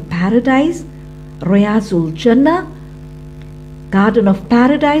gardens of paradise, Riyazul Jannah, garden of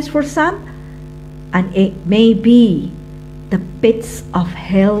paradise for some, and it may be the pits of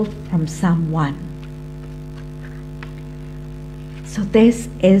hell from someone. So this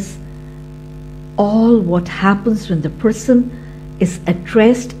is all what happens when the person is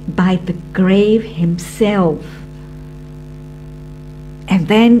addressed by the grave himself. And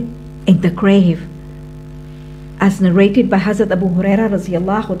then in the grave, as narrated by Hazrat Abu Huraira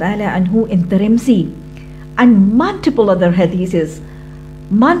radiallahu ta'ala anhu in Tirmidhi, and multiple other hadith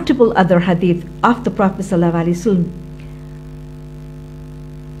of the Prophet sallallahu alaihi wasallam,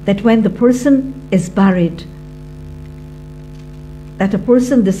 that when the person is buried, that a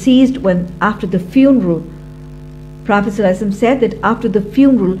person deceased, when after the funeral, Prophet sallallahu alaihi wasallam said that after the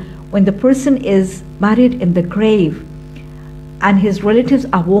funeral, when the person is buried in the grave and his relatives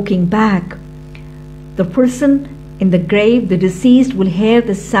are walking back, the person in the grave, the deceased, will hear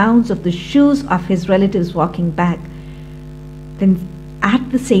the sounds of the shoes of his relatives walking back. Then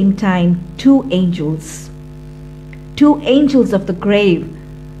at the same time, two angels of the grave,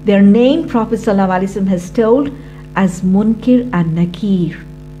 their name Prophet ﷺ has told as Munkir and Nakir,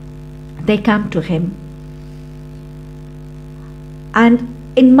 they come to him. And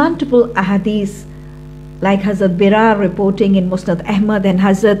in multiple ahadith, like Hazrat Birar reporting in Musnad Ahmad, and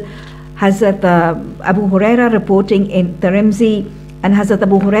Hazrat Abu Huraira reporting in Tirmidhi, and Hazrat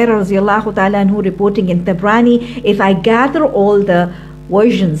Abu Huraira radiallahu ta'ala anhu reporting in Tabrani, if I gather all the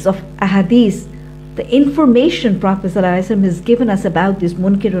versions of ahadith, the information Prophet ﷺ has given us about this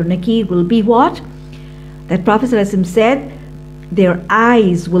Munkir or Nakir will be what? That Prophet ﷺ said, their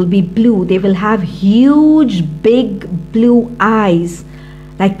eyes will be blue. They will have huge, big blue eyes,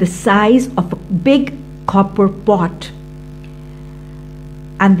 like the size of a big copper pot.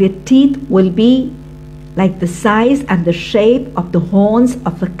 And their teeth will be like the size and the shape of the horns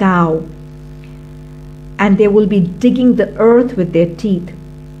of a cow. And they will be digging the earth with their teeth.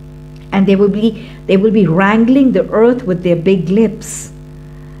 And they will be wrangling the earth with their big lips.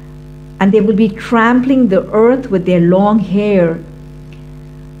 And they will be trampling the earth with their long hair.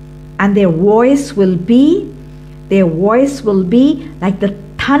 And their voice will be like the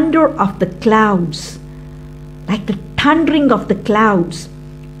thunder of the clouds, like the thundering of the clouds.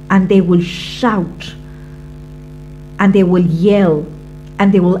 And they will shout, and they will yell,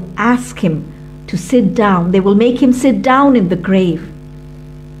 and they will ask him to sit down. They will make him sit down in the grave.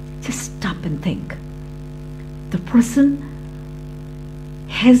 Just stop and think. The person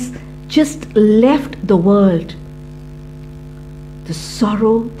has just left the world. The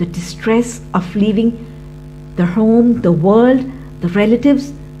sorrow, the distress of leaving the home, the world, the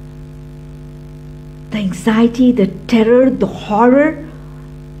relatives, the anxiety, the terror, the horror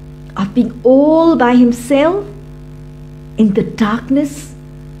of being all by himself in the darkness,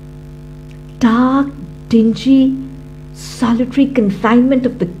 dark, dingy, solitary confinement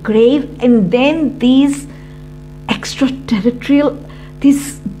of the grave, and then these extraterrestrial,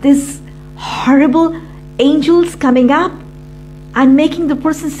 these horrible angels coming up and making the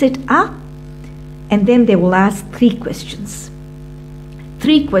person sit up. And then they will ask three questions.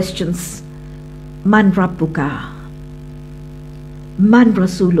 Man Rabbuka, Man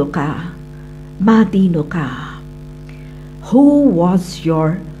Rasuluka, Ma Dinuka. Who was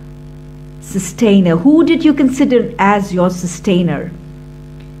your sustainer? Who did you consider as your sustainer?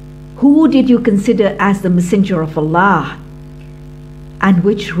 Who did you consider as the messenger of Allah? And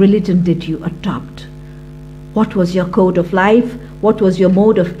which religion did you adopt? What was your code of life? What was your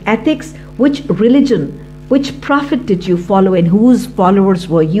mode of ethics? Which religion, which prophet did you follow, and whose followers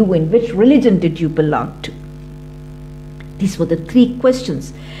were you, and which religion did you belong to? These were the three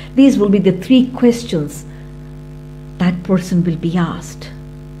questions. These will be the three questions that person will be asked.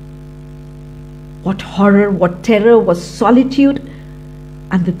 What horror, what terror, what solitude?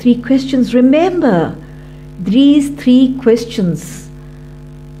 And the three questions, remember, these three questions,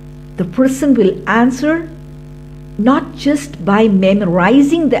 the person will answer not just by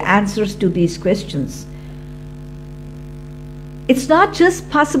memorizing the answers to these questions. It's not just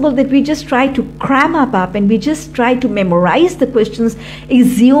possible that we just try to cram up and we just try to memorize the questions,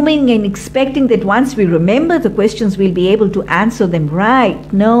 assuming and expecting that once we remember the questions, we'll be able to answer them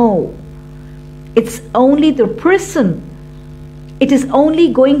right. No. It's only the person. It is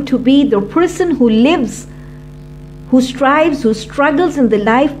only going to be the person who lives, who strives, who struggles in the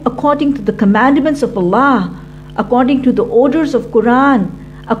life according to the commandments of Allah, according to the orders of Quran,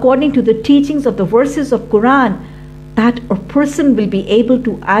 according to the teachings of the verses of Quran, that a person will be able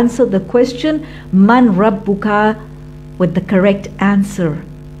to answer the question, Man Rabbuka, with the correct answer.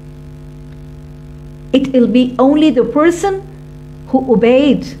 It will be only the person who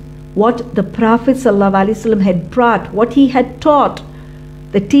obeyed what the Prophet ﷺ had brought, what he had taught,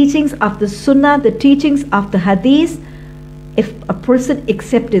 the teachings of the Sunnah, the teachings of the Hadith. If a person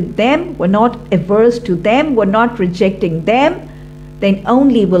accepted them, were not averse to them, were not rejecting them, then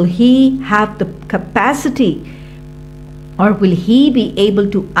only will he have the capacity, or will he be able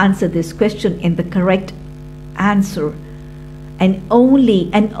to answer this question in the correct answer. And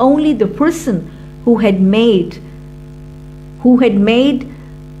only the person who had made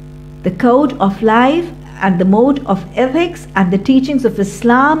the code of life and the mode of ethics and the teachings of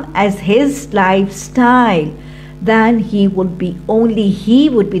Islam as his lifestyle, then he would be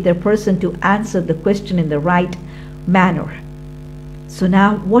the person to answer the question in the right manner. So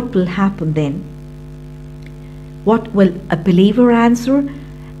now what will happen then? What will a believer answer,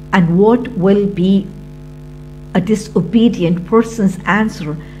 and what will be a disobedient person's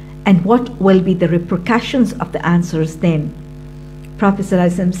answer, and what will be the repercussions of the answers then? Prophet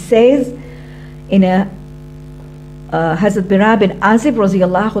ﷺ says in a Hazrat Bara bin Azib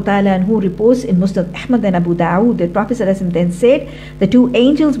radiyallahu ta'ala anhu reports in Musnad Ahmad and Abu Dawood that Prophet ﷺ then said, the two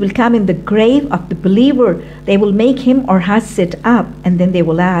angels will come in the grave of the believer. They will make him or her sit up, and then they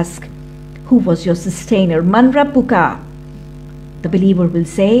will ask, who was your sustainer? Man Rabbuka? The believer will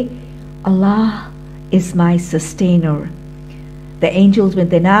say, Allah is my sustainer. The angels will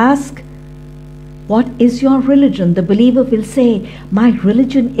then ask, what is your religion? The believer will say, my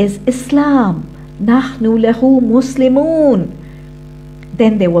religion is Islam. Nahnu lahu muslimun.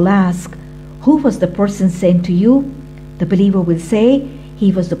 Then they will ask, who was the person sent to you? The believer will say,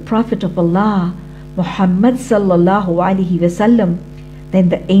 he was the Prophet of Allah, Muhammad sallallahu alaihi wasallam. Then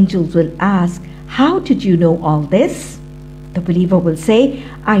the angels will ask, how did you know all this? The believer will say,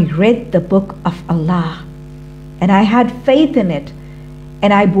 I read the book of Allah, and I had faith in it,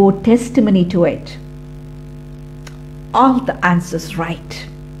 and I bore testimony to it. All the answers right.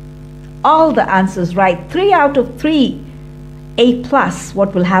 All the answers right. 3 out of 3. A+.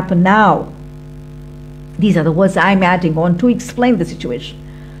 What will happen now? These are the words I'm adding on to explain the situation.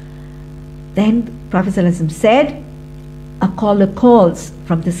 Then Prophet ﷺ said, a caller calls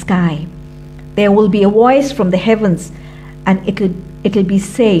from the sky. There will be a voice from the heavens, and it'll be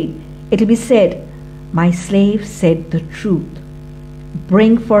said, my slave said the truth.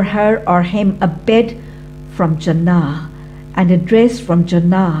 Bring for her or him a bed from Jannah and a dress from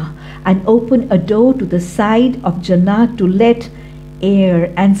Jannah, and open a door to the side of Jannah to let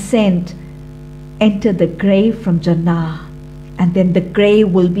air and scent enter the grave from Jannah. And then the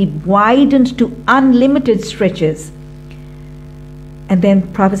grave will be widened to unlimited stretches. And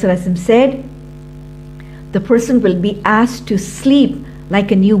then Prophet ﷺ said, the person will be asked to sleep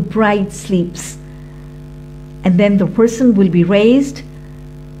like a new bride sleeps. And then the person will be raised,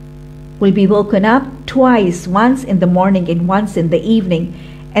 will be woken up twice, once in the morning and once in the evening.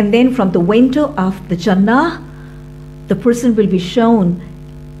 And then from the window of the Jannah, the person will be shown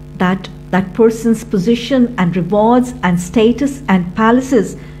that person's position and rewards and status and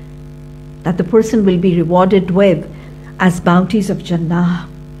palaces that the person will be rewarded with as bounties of Jannah.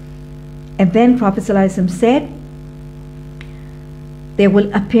 And then Prophet ﷺ said, there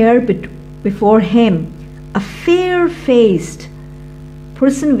will appear before him a fair-faced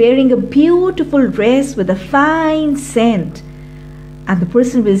person wearing a beautiful dress with a fine scent. And the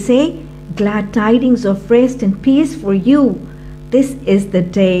person will say, glad tidings of rest and peace for you. This is the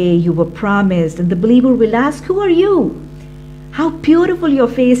day you were promised. And the believer will ask, who are you? How beautiful your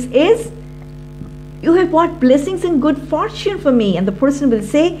face is. You have brought blessings and good fortune for me. And the person will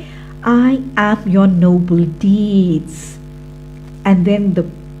say, I am your noble deeds. And then the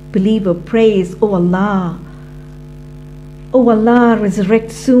believer prays, O Allah,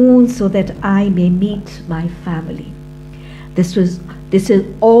 resurrect soon so that I may meet my family. This is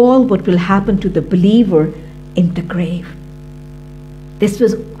all what will happen to the believer in the grave. This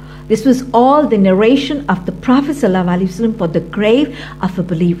was all the narration of the Prophet ﷺ for the grave of a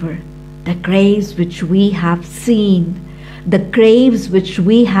believer. The graves which we have seen, the graves which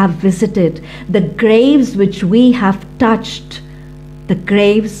we have visited, the graves which we have touched, the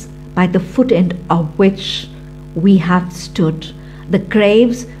graves by the foot end of which we have stood, the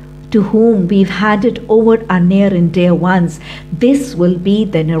graves to whom we've handed over our near and dear ones. This will be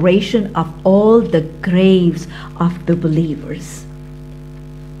the narration of all the graves of the believers.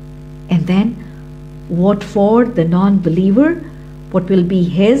 And then, what for the non-believer? What will be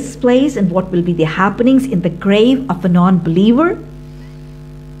his place and what will be the happenings in the grave of a non-believer?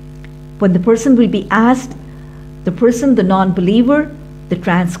 When the person will be asked, the person, the non-believer, the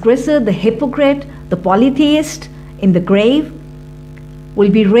transgressor, the hypocrite, the polytheist in the grave,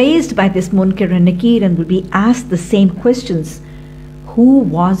 will be raised by this Munkar and Nakir and will be asked the same questions. Who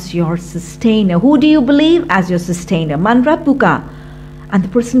was your sustainer? Who do you believe as your sustainer? Man Rabbuka? And the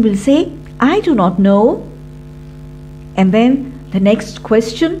person will say, I do not know. And then the next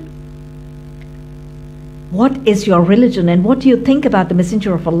question, what is your religion and what do you think about the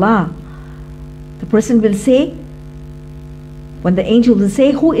Messenger of Allah? The person will say, when the angel will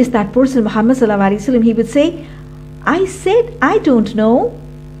say, who is that person, Muhammad sallallahu alaihi wasallam, he would say, I said, I don't know.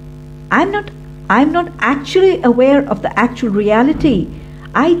 I'm not actually aware of the actual reality.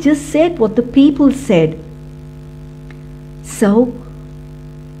 I just said what the people said. So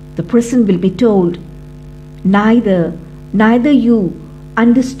the person will be told, neither you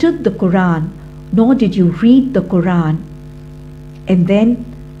understood the Quran, nor did you read the Quran. And then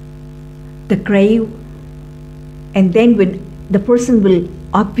the grave, and then when the person will,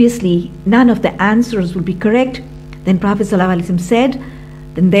 obviously none of the answers will be correct, then Prophet ﷺ said,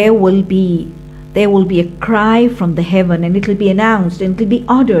 then there will be a cry from the heaven, and it will be announced and it will be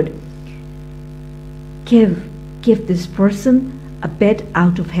ordered, give this person a bed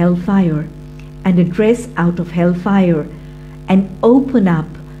out of hellfire and a dress out of hellfire, and open up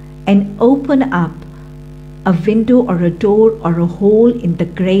a window or a door or a hole in the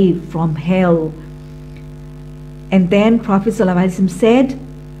grave from hell. And then Prophet ﷺ said,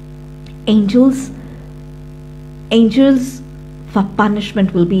 angels for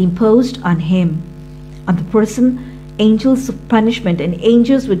punishment will be imposed on him, on the person, angels of punishment, and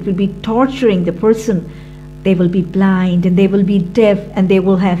angels which will be torturing the person. They will be blind and they will be deaf and they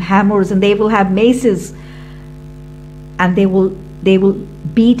will have hammers and they will have maces, and they will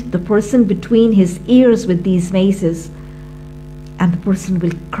beat the person between his ears with these maces, and the person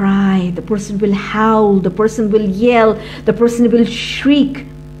will cry, the person will howl, the person will yell, the person will shriek,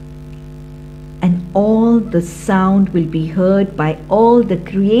 and all the sound will be heard by all the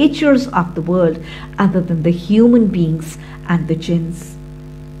creatures of the world other than the human beings and the jinns.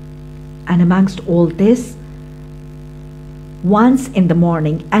 And amongst all this, once in the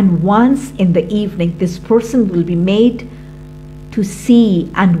morning and once in the evening, this person will be made to see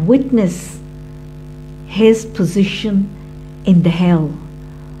and witness his position in the hell.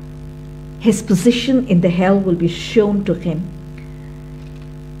 His position in the hell will be shown to him.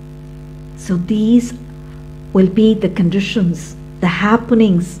 So these will be the conditions, the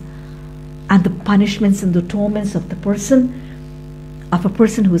happenings, and the punishments and the torments of a person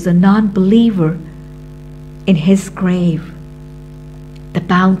who is a non-believer in his grave. The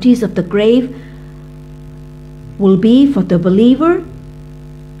bounties of the grave will be for the believer,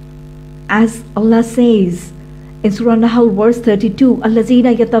 as Allah says in Surah Nahl verse 32,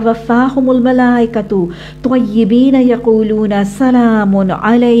 الَّذِينَ يَتَوَفَّاهُمُ الْمَلَائِكَةُ طَيِّبِينَ يَقُولُونَ سَلَامٌ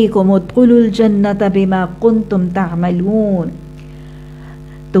عَلَيْكُمُ ادْخُلُوا الْجَنَّةَ بِمَا كُنْتُمْ تَعْمَلُونَ.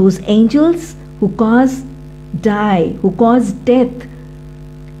 Those angels who cause death,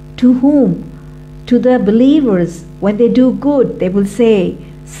 to whom? To the believers. When they do good, they will say,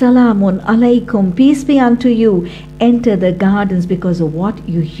 Salamun alaykum, peace be unto you. Enter the gardens because of what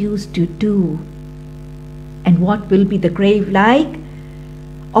you used to do. And what will be the grave like?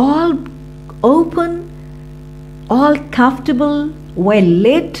 All open, all comfortable, well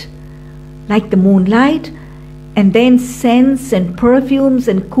lit, like the moonlight, and then scents and perfumes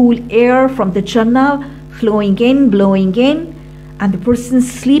and cool air from the Jannah flowing in, blowing in, and the person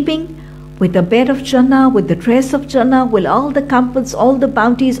sleeping with the bed of Jannah, with the dress of Jannah, with all the comforts, all the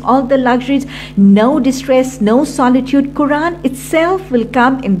bounties, all the luxuries, no distress, no solitude. Quran itself will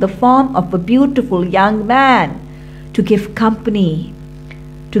come in the form of a beautiful young man to give company.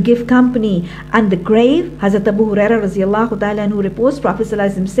 And the grave, Hazrat Abu Hurairah radiallahu ta'ala anhu reports, Prophet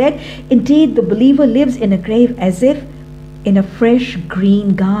ﷺ said, indeed the believer lives in a grave as if in a fresh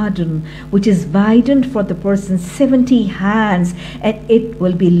green garden, which is widened for the person 70 hands, and it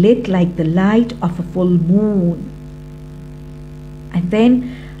will be lit like the light of a full moon. And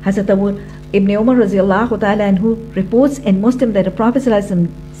then Hazrat Abu Ibn Umar radiallahu ta'ala anhu reports in Muslim that the Prophet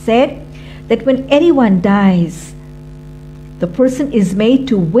ﷺ said that when anyone dies, the person is made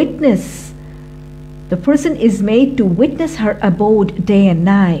to witness The person is made to witness her abode day and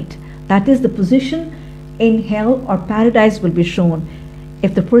night. That is, the position in hell or paradise will be shown.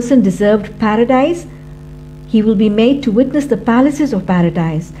 If the person deserved paradise, he will be made to witness the palaces of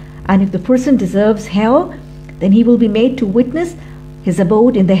paradise. And if the person deserves hell, then he will be made to witness his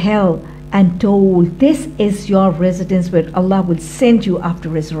abode in the hell, and told, this is your residence where Allah will send you after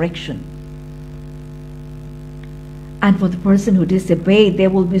resurrection. And for the person who disobeyed, there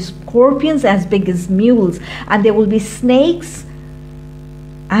will be scorpions as big as mules, and there will be snakes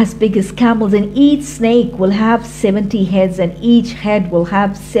as big as camels, and each snake will have 70 heads, and each head will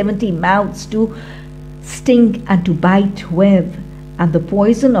have 70 mouths to sting and to bite with. And the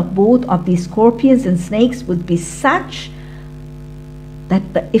poison of both of these scorpions and snakes would be such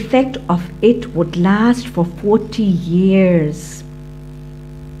that the effect of it would last for 40 years.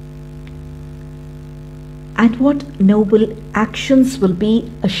 And what noble actions will be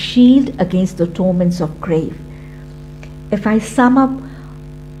a shield against the torments of grave. If I sum up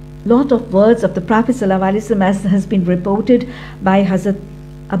a lot of words of the Prophet ﷺ, as has been reported by Hazrat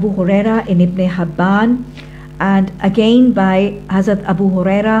Abu Huraira in Ibn Habban, and again by Hazrat Abu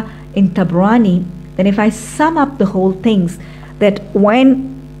Huraira in Tabrani, then if I sum up the whole things, that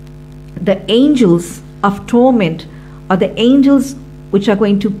when the angels of torment, or the angels which are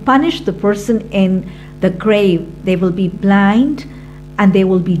going to punish the person in the grave, they will be blind and they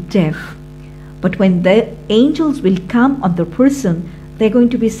will be deaf. But when the angels will come on the person, there are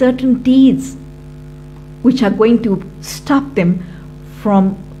going to be certain deeds which are going to stop them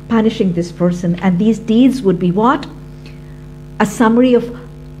from punishing this person. And these deeds would be what? A summary of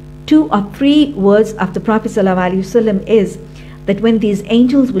 2 or 3 words of the Prophet ﷺ is that when these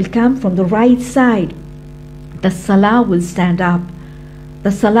angels will come from the right side, the salah will stand up.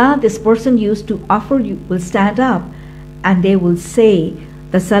 The salah this person used to offer you will stand up, and they will say,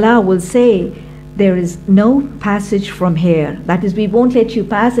 the salah will say, there is no passage from here. That is, we won't let you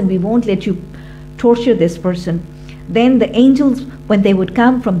pass and we won't let you torture this person. Then the angels, when they would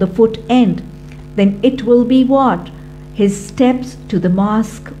come from the foot end, then it will be what? His steps to the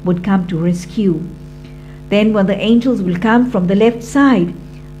mosque would come to rescue. Then when the angels will come from the left side,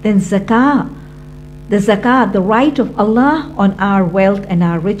 then zakah, the right of Allah on our wealth and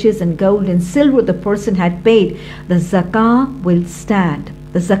our riches and gold and silver the person had paid, the zakah will stand.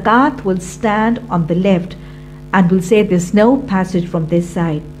 The zakat will stand on the left and will say there's no passage from this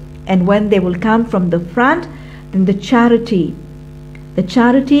side. And when they will come from the front, then the charity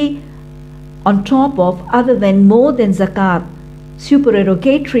on top of, other than more than zakat,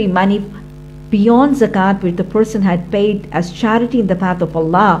 supererogatory money beyond zakat which the person had paid as charity in the path of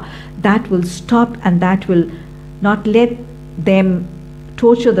Allah, that will stop and that will not let them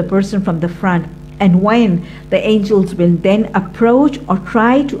torture the person from the front. And when the angels will then approach or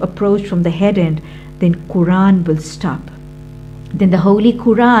try to approach from the head end, then Quran will stop. Then the Holy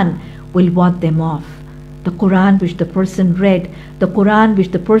Quran will ward them off. The Quran which the person read, the Quran which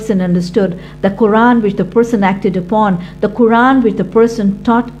the person understood, the Quran which the person acted upon, the Quran which the person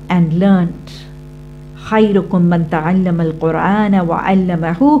taught and learned. خَيْرُكُمْ مَنْ تَعَلَّمَ الْقُرْآنَ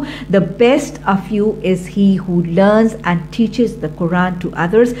وَعَلَّمَهُ. The best of you is he who learns and teaches the Quran to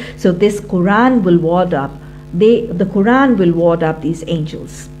others. So this Quran will ward up. The Quran will ward up these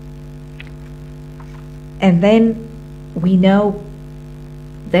angels. And then we know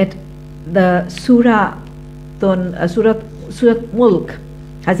that the Surah Mulk,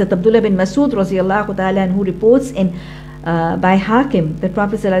 Hazrat Abdullah bin Masud radiallahu ta'ala, who reports in by Hakim, the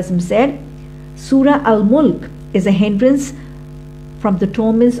Prophet ﷺ said, Surah Al-Mulk is a hindrance from the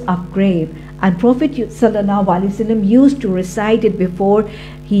torments of grave, and Prophet ﷺ used to recite it before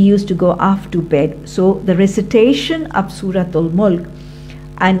he used to go off to bed. So the recitation of Surah Al-Mulk,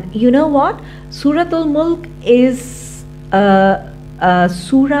 and you know what? Surah Al-Mulk is a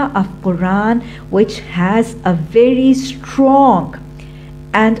surah of Quran which has a very strong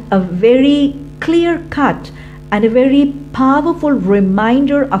and a very clear cut and a very powerful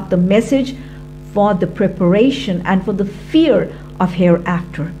reminder of the message for the preparation and for the fear of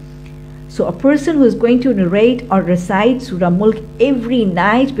hereafter. So a person who is going to narrate or recite Surah Mulk every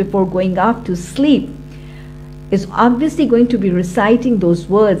night before going off to sleep is obviously going to be reciting those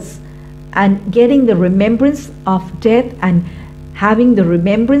words and getting the remembrance of death, and having the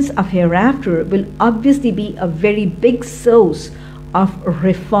remembrance of hereafter will obviously be a very big source of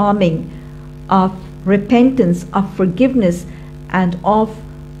reforming, of repentance, of forgiveness, and of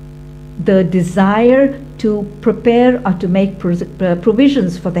the desire to prepare or to make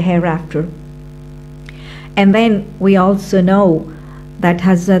provisions for the hereafter. And then we also know that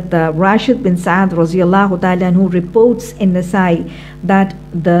Hazrat Rashid bin Sa'ad radiallahu ta'ala, who reports in Nisa that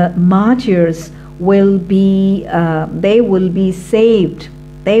the martyrs will be saved.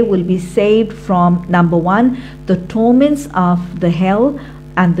 They will be saved from, number one, the torments of the hell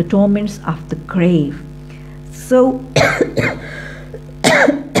and the torments of the grave. So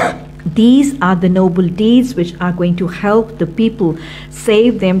these are the noble deeds which are going to help the people,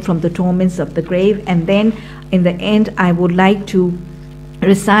 save them from the torments of the grave. And then in the end, I would like to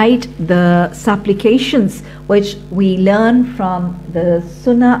recite the supplications which we learn from the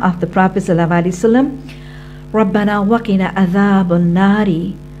Sunnah of the Prophet ﷺ. رَبَّنَا وَقِنَا عَذَابَ النَّارِ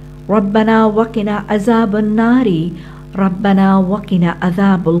رَبَّنَا وَقِنَا عَذَابَ النَّارِ رَبَّنَا وَقِنَا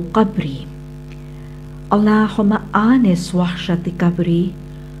عَذَابَ الْقَبْرِ اللهم آنس وحشة قبري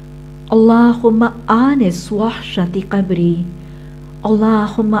اللهم آنس وحشة قبري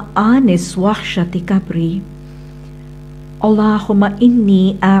اللهم آنس وحشة قبري اللهم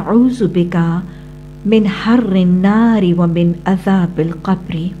إني أعوذ بك من حر النار ومن عذاب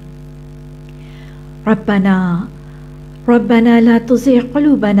القبر ربنا لا تزغ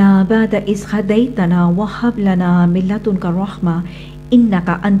قلوبنا بعد إذ هديتنا وهب لنا من لدنك رحمة إنك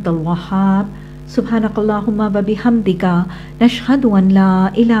أنت الوهاب سبحانك اللهم وبحمدك نشهد أن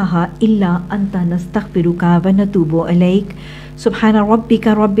لا إله إلا أنت نستغفرك ونتوب إليك سبحان ربك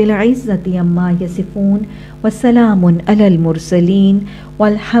رب العزة عما يصفون وسلام على المرسلين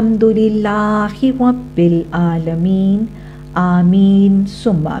والحمد لله رب العالمين آمين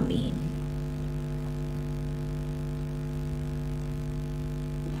ثم آمين.